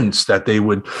sense that they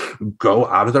would go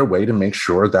out of their way to make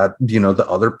sure that, the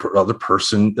other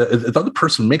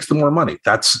person makes the more money.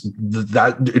 That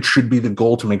it should be the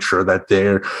goal to make sure that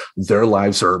their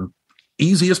lives are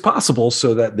easy as possible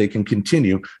so that they can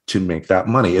continue to make that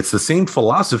money. It's the same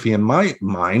philosophy in my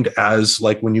mind as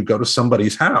like when you go to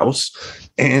somebody's house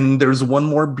and there's one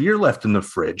more beer left in the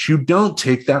fridge. You don't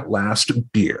take that last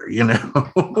beer,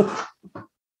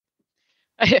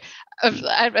 I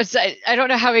don't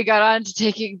know how we got on to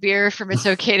taking beer from it's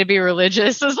okay to be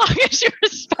religious as long as you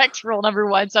respect rule number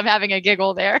 1. So I'm having a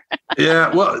giggle there.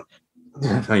 Yeah, well,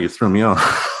 now you threw me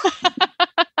off.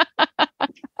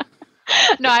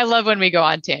 No, I love when we go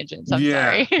on tangents. I'm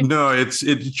sorry. No, it's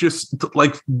just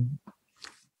like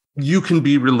you can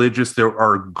be religious. There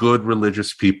are good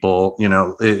religious people,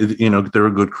 there are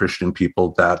good Christian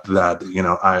people that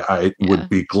I would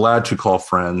be glad to call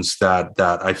friends that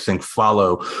I think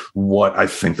follow what I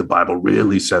think the Bible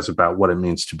really says about what it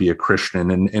means to be a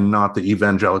Christian and not the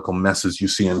evangelical messes you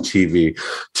see on TV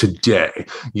today.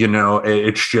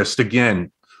 It's just,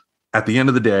 again, at the end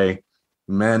of the day,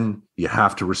 men, you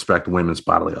have to respect women's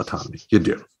bodily autonomy. You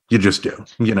do. You just do.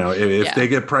 If they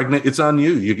get pregnant, it's on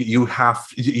you. You have,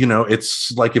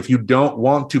 it's like if you don't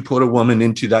want to put a woman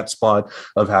into that spot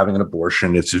of having an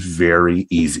abortion, it's very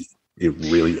easy. It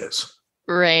really is.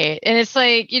 Right. And it's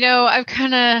like,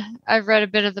 I've read a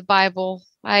bit of the Bible.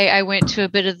 I went to a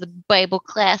bit of the Bible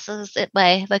classes at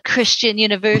my Christian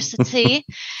university.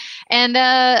 And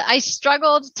I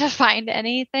struggled to find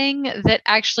anything that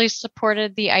actually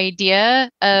supported the idea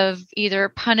of either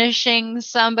punishing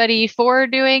somebody for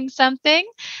doing something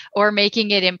or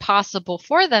making it impossible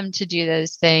for them to do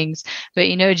those things. But,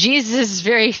 Jesus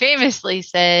very famously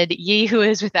said, "Ye who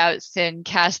is without sin,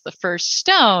 cast the first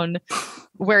stone,"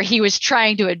 where he was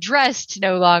trying to address to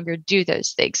no longer do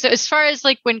those things. So as far as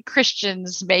like when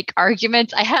Christians make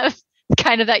arguments, I have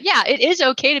kind of that, it is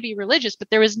okay to be religious, but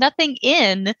there was nothing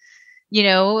in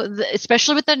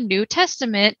especially with the New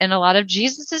Testament and a lot of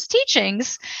Jesus's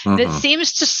teachings, that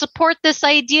seems to support this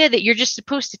idea that you're just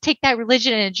supposed to take that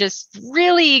religion and just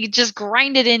really just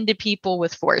grind it into people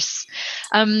with force.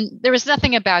 There was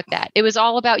nothing about that. It was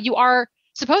all about, you are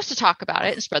supposed to talk about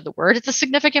it and spread the word. It's a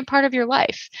significant part of your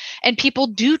life. And people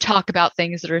do talk about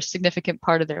things that are a significant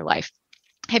part of their life.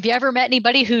 Have you ever met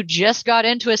anybody who just got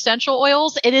into essential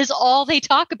oils? It is all they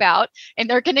talk about, and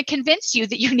they're going to convince you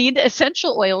that you need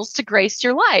essential oils to grace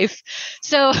your life.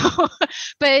 So,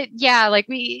 but yeah,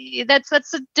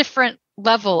 that's a different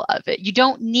level of it. You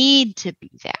don't need to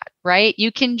be that, right?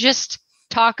 You can just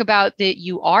talk about that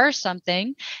you are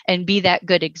something and be that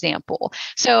good example.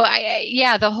 So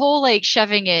the whole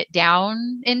shoving it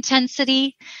down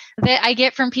intensity that I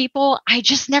get from people, I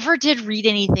just never did read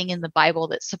anything in the Bible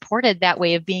that supported that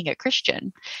way of being a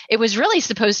Christian. It was really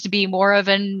supposed to be more of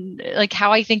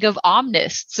how I think of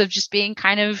omnists, of just being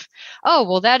kind of, oh,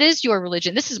 well, that is your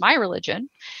religion. This is my religion.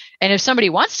 And if somebody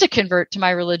wants to convert to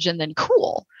my religion, then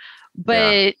cool.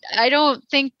 But I don't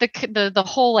think the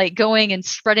whole going and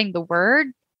spreading the word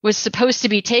was supposed to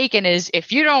be taken as,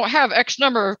 if you don't have X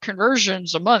number of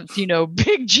conversions a month,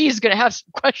 Big G is going to have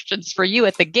some questions for you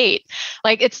at the gate.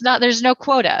 It's not, there's no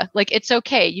quota. It's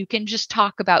okay. You can just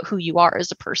talk about who you are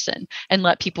as a person and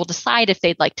let people decide if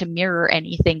they'd like to mirror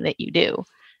anything that you do.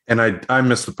 And I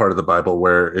missed the part of the Bible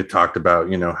where it talked about,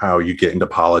 how you get into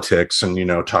politics and,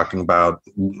 talking about,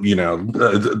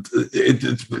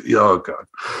 oh God,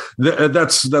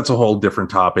 that's a whole different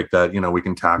topic that, we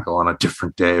can tackle on a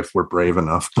different day if we're brave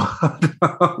enough. But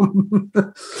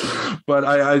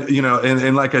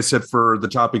and like I said, for the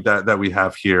topic that we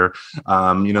have here,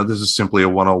 this is simply a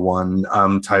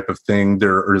 101 type of thing.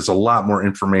 There is a lot more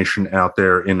information out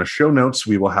there in the show notes.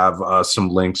 We will have some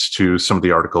links to some of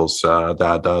the articles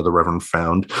that the Reverend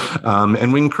found.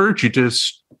 And we encourage you to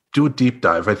do a deep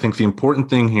dive. I think the important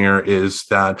thing here is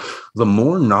that the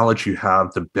more knowledge you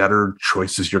have, the better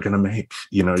choices you're going to make.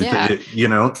 Well,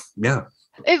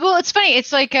 it's funny.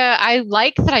 It's I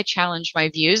like that I challenge my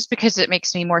views because it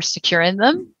makes me more secure in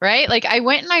them, right? I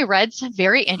went and I read some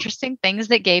very interesting things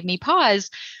that gave me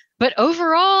pause, but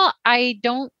overall, I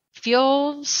don't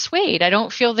feel swayed. I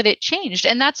don't feel that it changed,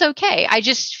 and that's okay. I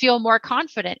just feel more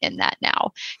confident in that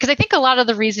now, because I think a lot of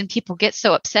the reason people get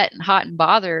so upset and hot and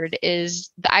bothered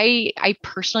is I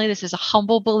personally, this is a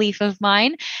humble belief of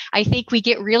mine, I think we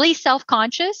get really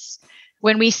self-conscious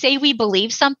when we say we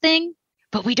believe something,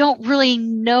 but we don't really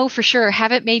know for sure,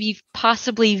 haven't maybe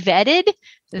possibly vetted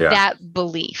that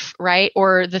belief, right?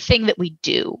 Or the thing that we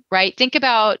do, right? Think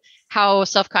about how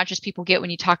self-conscious people get when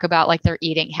you talk about their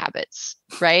eating habits,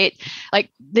 right?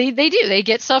 They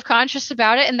get self-conscious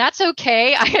about it, and that's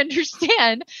okay. I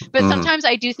understand. But sometimes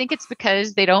I do think it's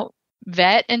because they don't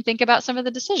vet and think about some of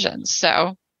the decisions.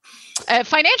 So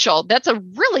financial, that's a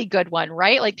really good one,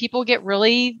 right? People get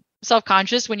really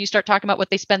self-conscious when you start talking about what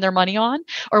they spend their money on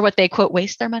or what they quote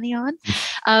waste their money on.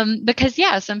 Because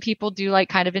some people do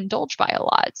kind of indulge by a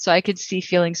lot. So I could see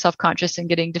feeling self-conscious and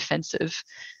getting defensive.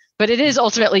 But it is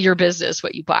ultimately your business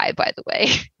what you buy, by the way.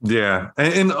 Yeah,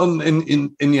 and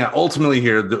ultimately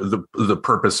here the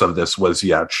purpose of this was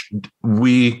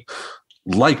we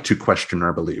like to question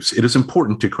our beliefs. It is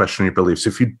important to question your beliefs.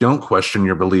 If you don't question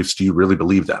your beliefs, do you really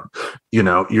believe them? You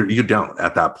don't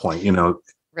at that point.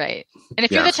 Right. And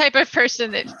if you're the type of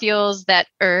person that feels that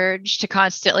urge to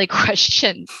constantly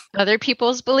question other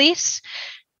people's beliefs,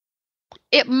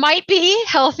 it might be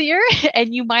healthier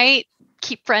and you might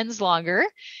keep friends longer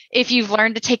if you've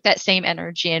learned to take that same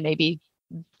energy and maybe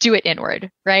do it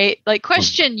inward, right?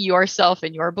 Question yourself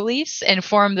and your beliefs and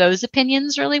form those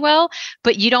opinions really well,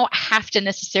 but you don't have to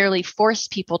necessarily force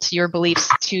people to your beliefs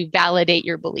to validate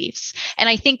your beliefs. And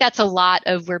I think that's a lot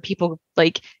of where people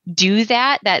do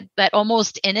that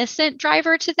almost innocent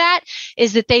driver to that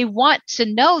is that they want to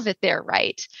know that they're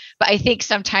right. But I think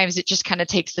sometimes it just kind of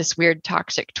takes this weird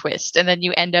toxic twist and then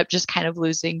you end up just kind of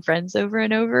losing friends over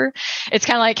and over. It's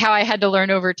kind of like how I had to learn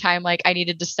over time, I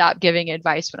needed to stop giving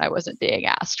advice when I wasn't being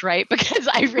asked, right? Because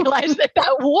I realized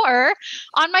that wore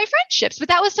on my friendships, but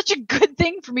that was such a good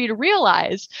thing for me to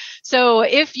realize. So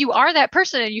if you are that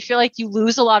person and you feel like you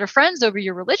lose a lot of friends over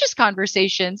your religious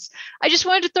conversations, I just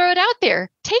wanted to throw it out there.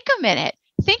 Take a minute.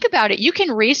 Think about it. You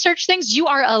can research things. You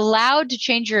are allowed to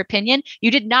change your opinion.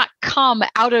 You did not come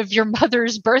out of your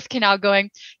mother's birth canal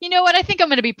going, you know what? I think I'm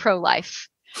going to be pro-life.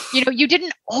 You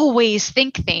didn't always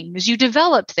think things. You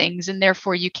developed things, and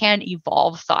therefore you can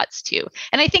evolve thoughts too.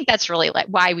 And I think that's really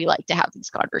why we like to have these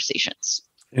conversations.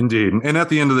 Indeed. And at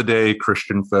the end of the day,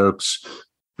 Christian folks,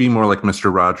 be more like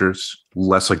Mr. Rogers,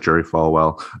 less like Jerry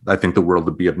Falwell. I think the world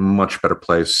would be a much better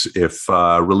place if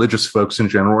religious folks in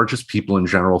general, or just people in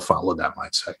general, follow that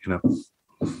mindset, you know?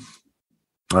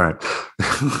 All right.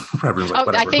 Reverend,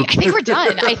 I think we're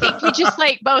done. I think we just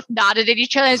like both nodded at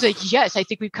each other. I was like, yes, I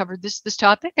think we've covered this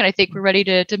topic, and I think we're ready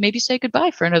to maybe say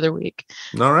goodbye for another week.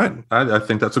 All right. I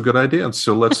think that's a good idea.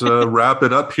 So let's wrap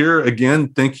it up here. Again,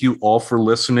 thank you all for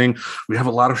listening. We have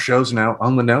a lot of shows now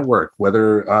on the network,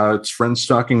 whether it's Friends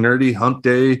Talking Nerdy, Hump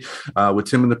Day with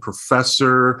Tim and the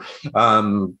Professor,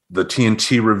 the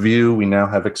TNT Review. We now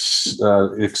have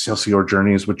Excelsior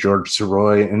Journeys with George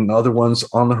Soroy, and other ones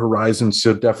on the horizon.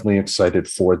 So definitely excited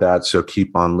for that. So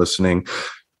keep on listening.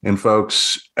 And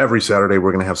folks, every Saturday,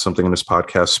 we're going to have something in this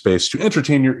podcast space to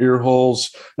entertain your ear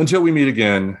holes. Until we meet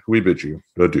again, we bid you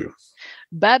adieu.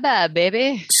 Bye-bye,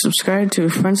 baby. Subscribe to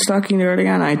Friends Talking Nerdy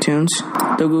on iTunes,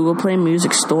 the Google Play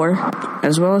Music Store,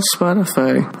 as well as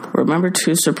Spotify. Remember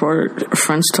to support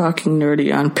Friends Talking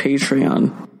Nerdy on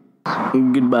Patreon.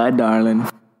 Goodbye, darling.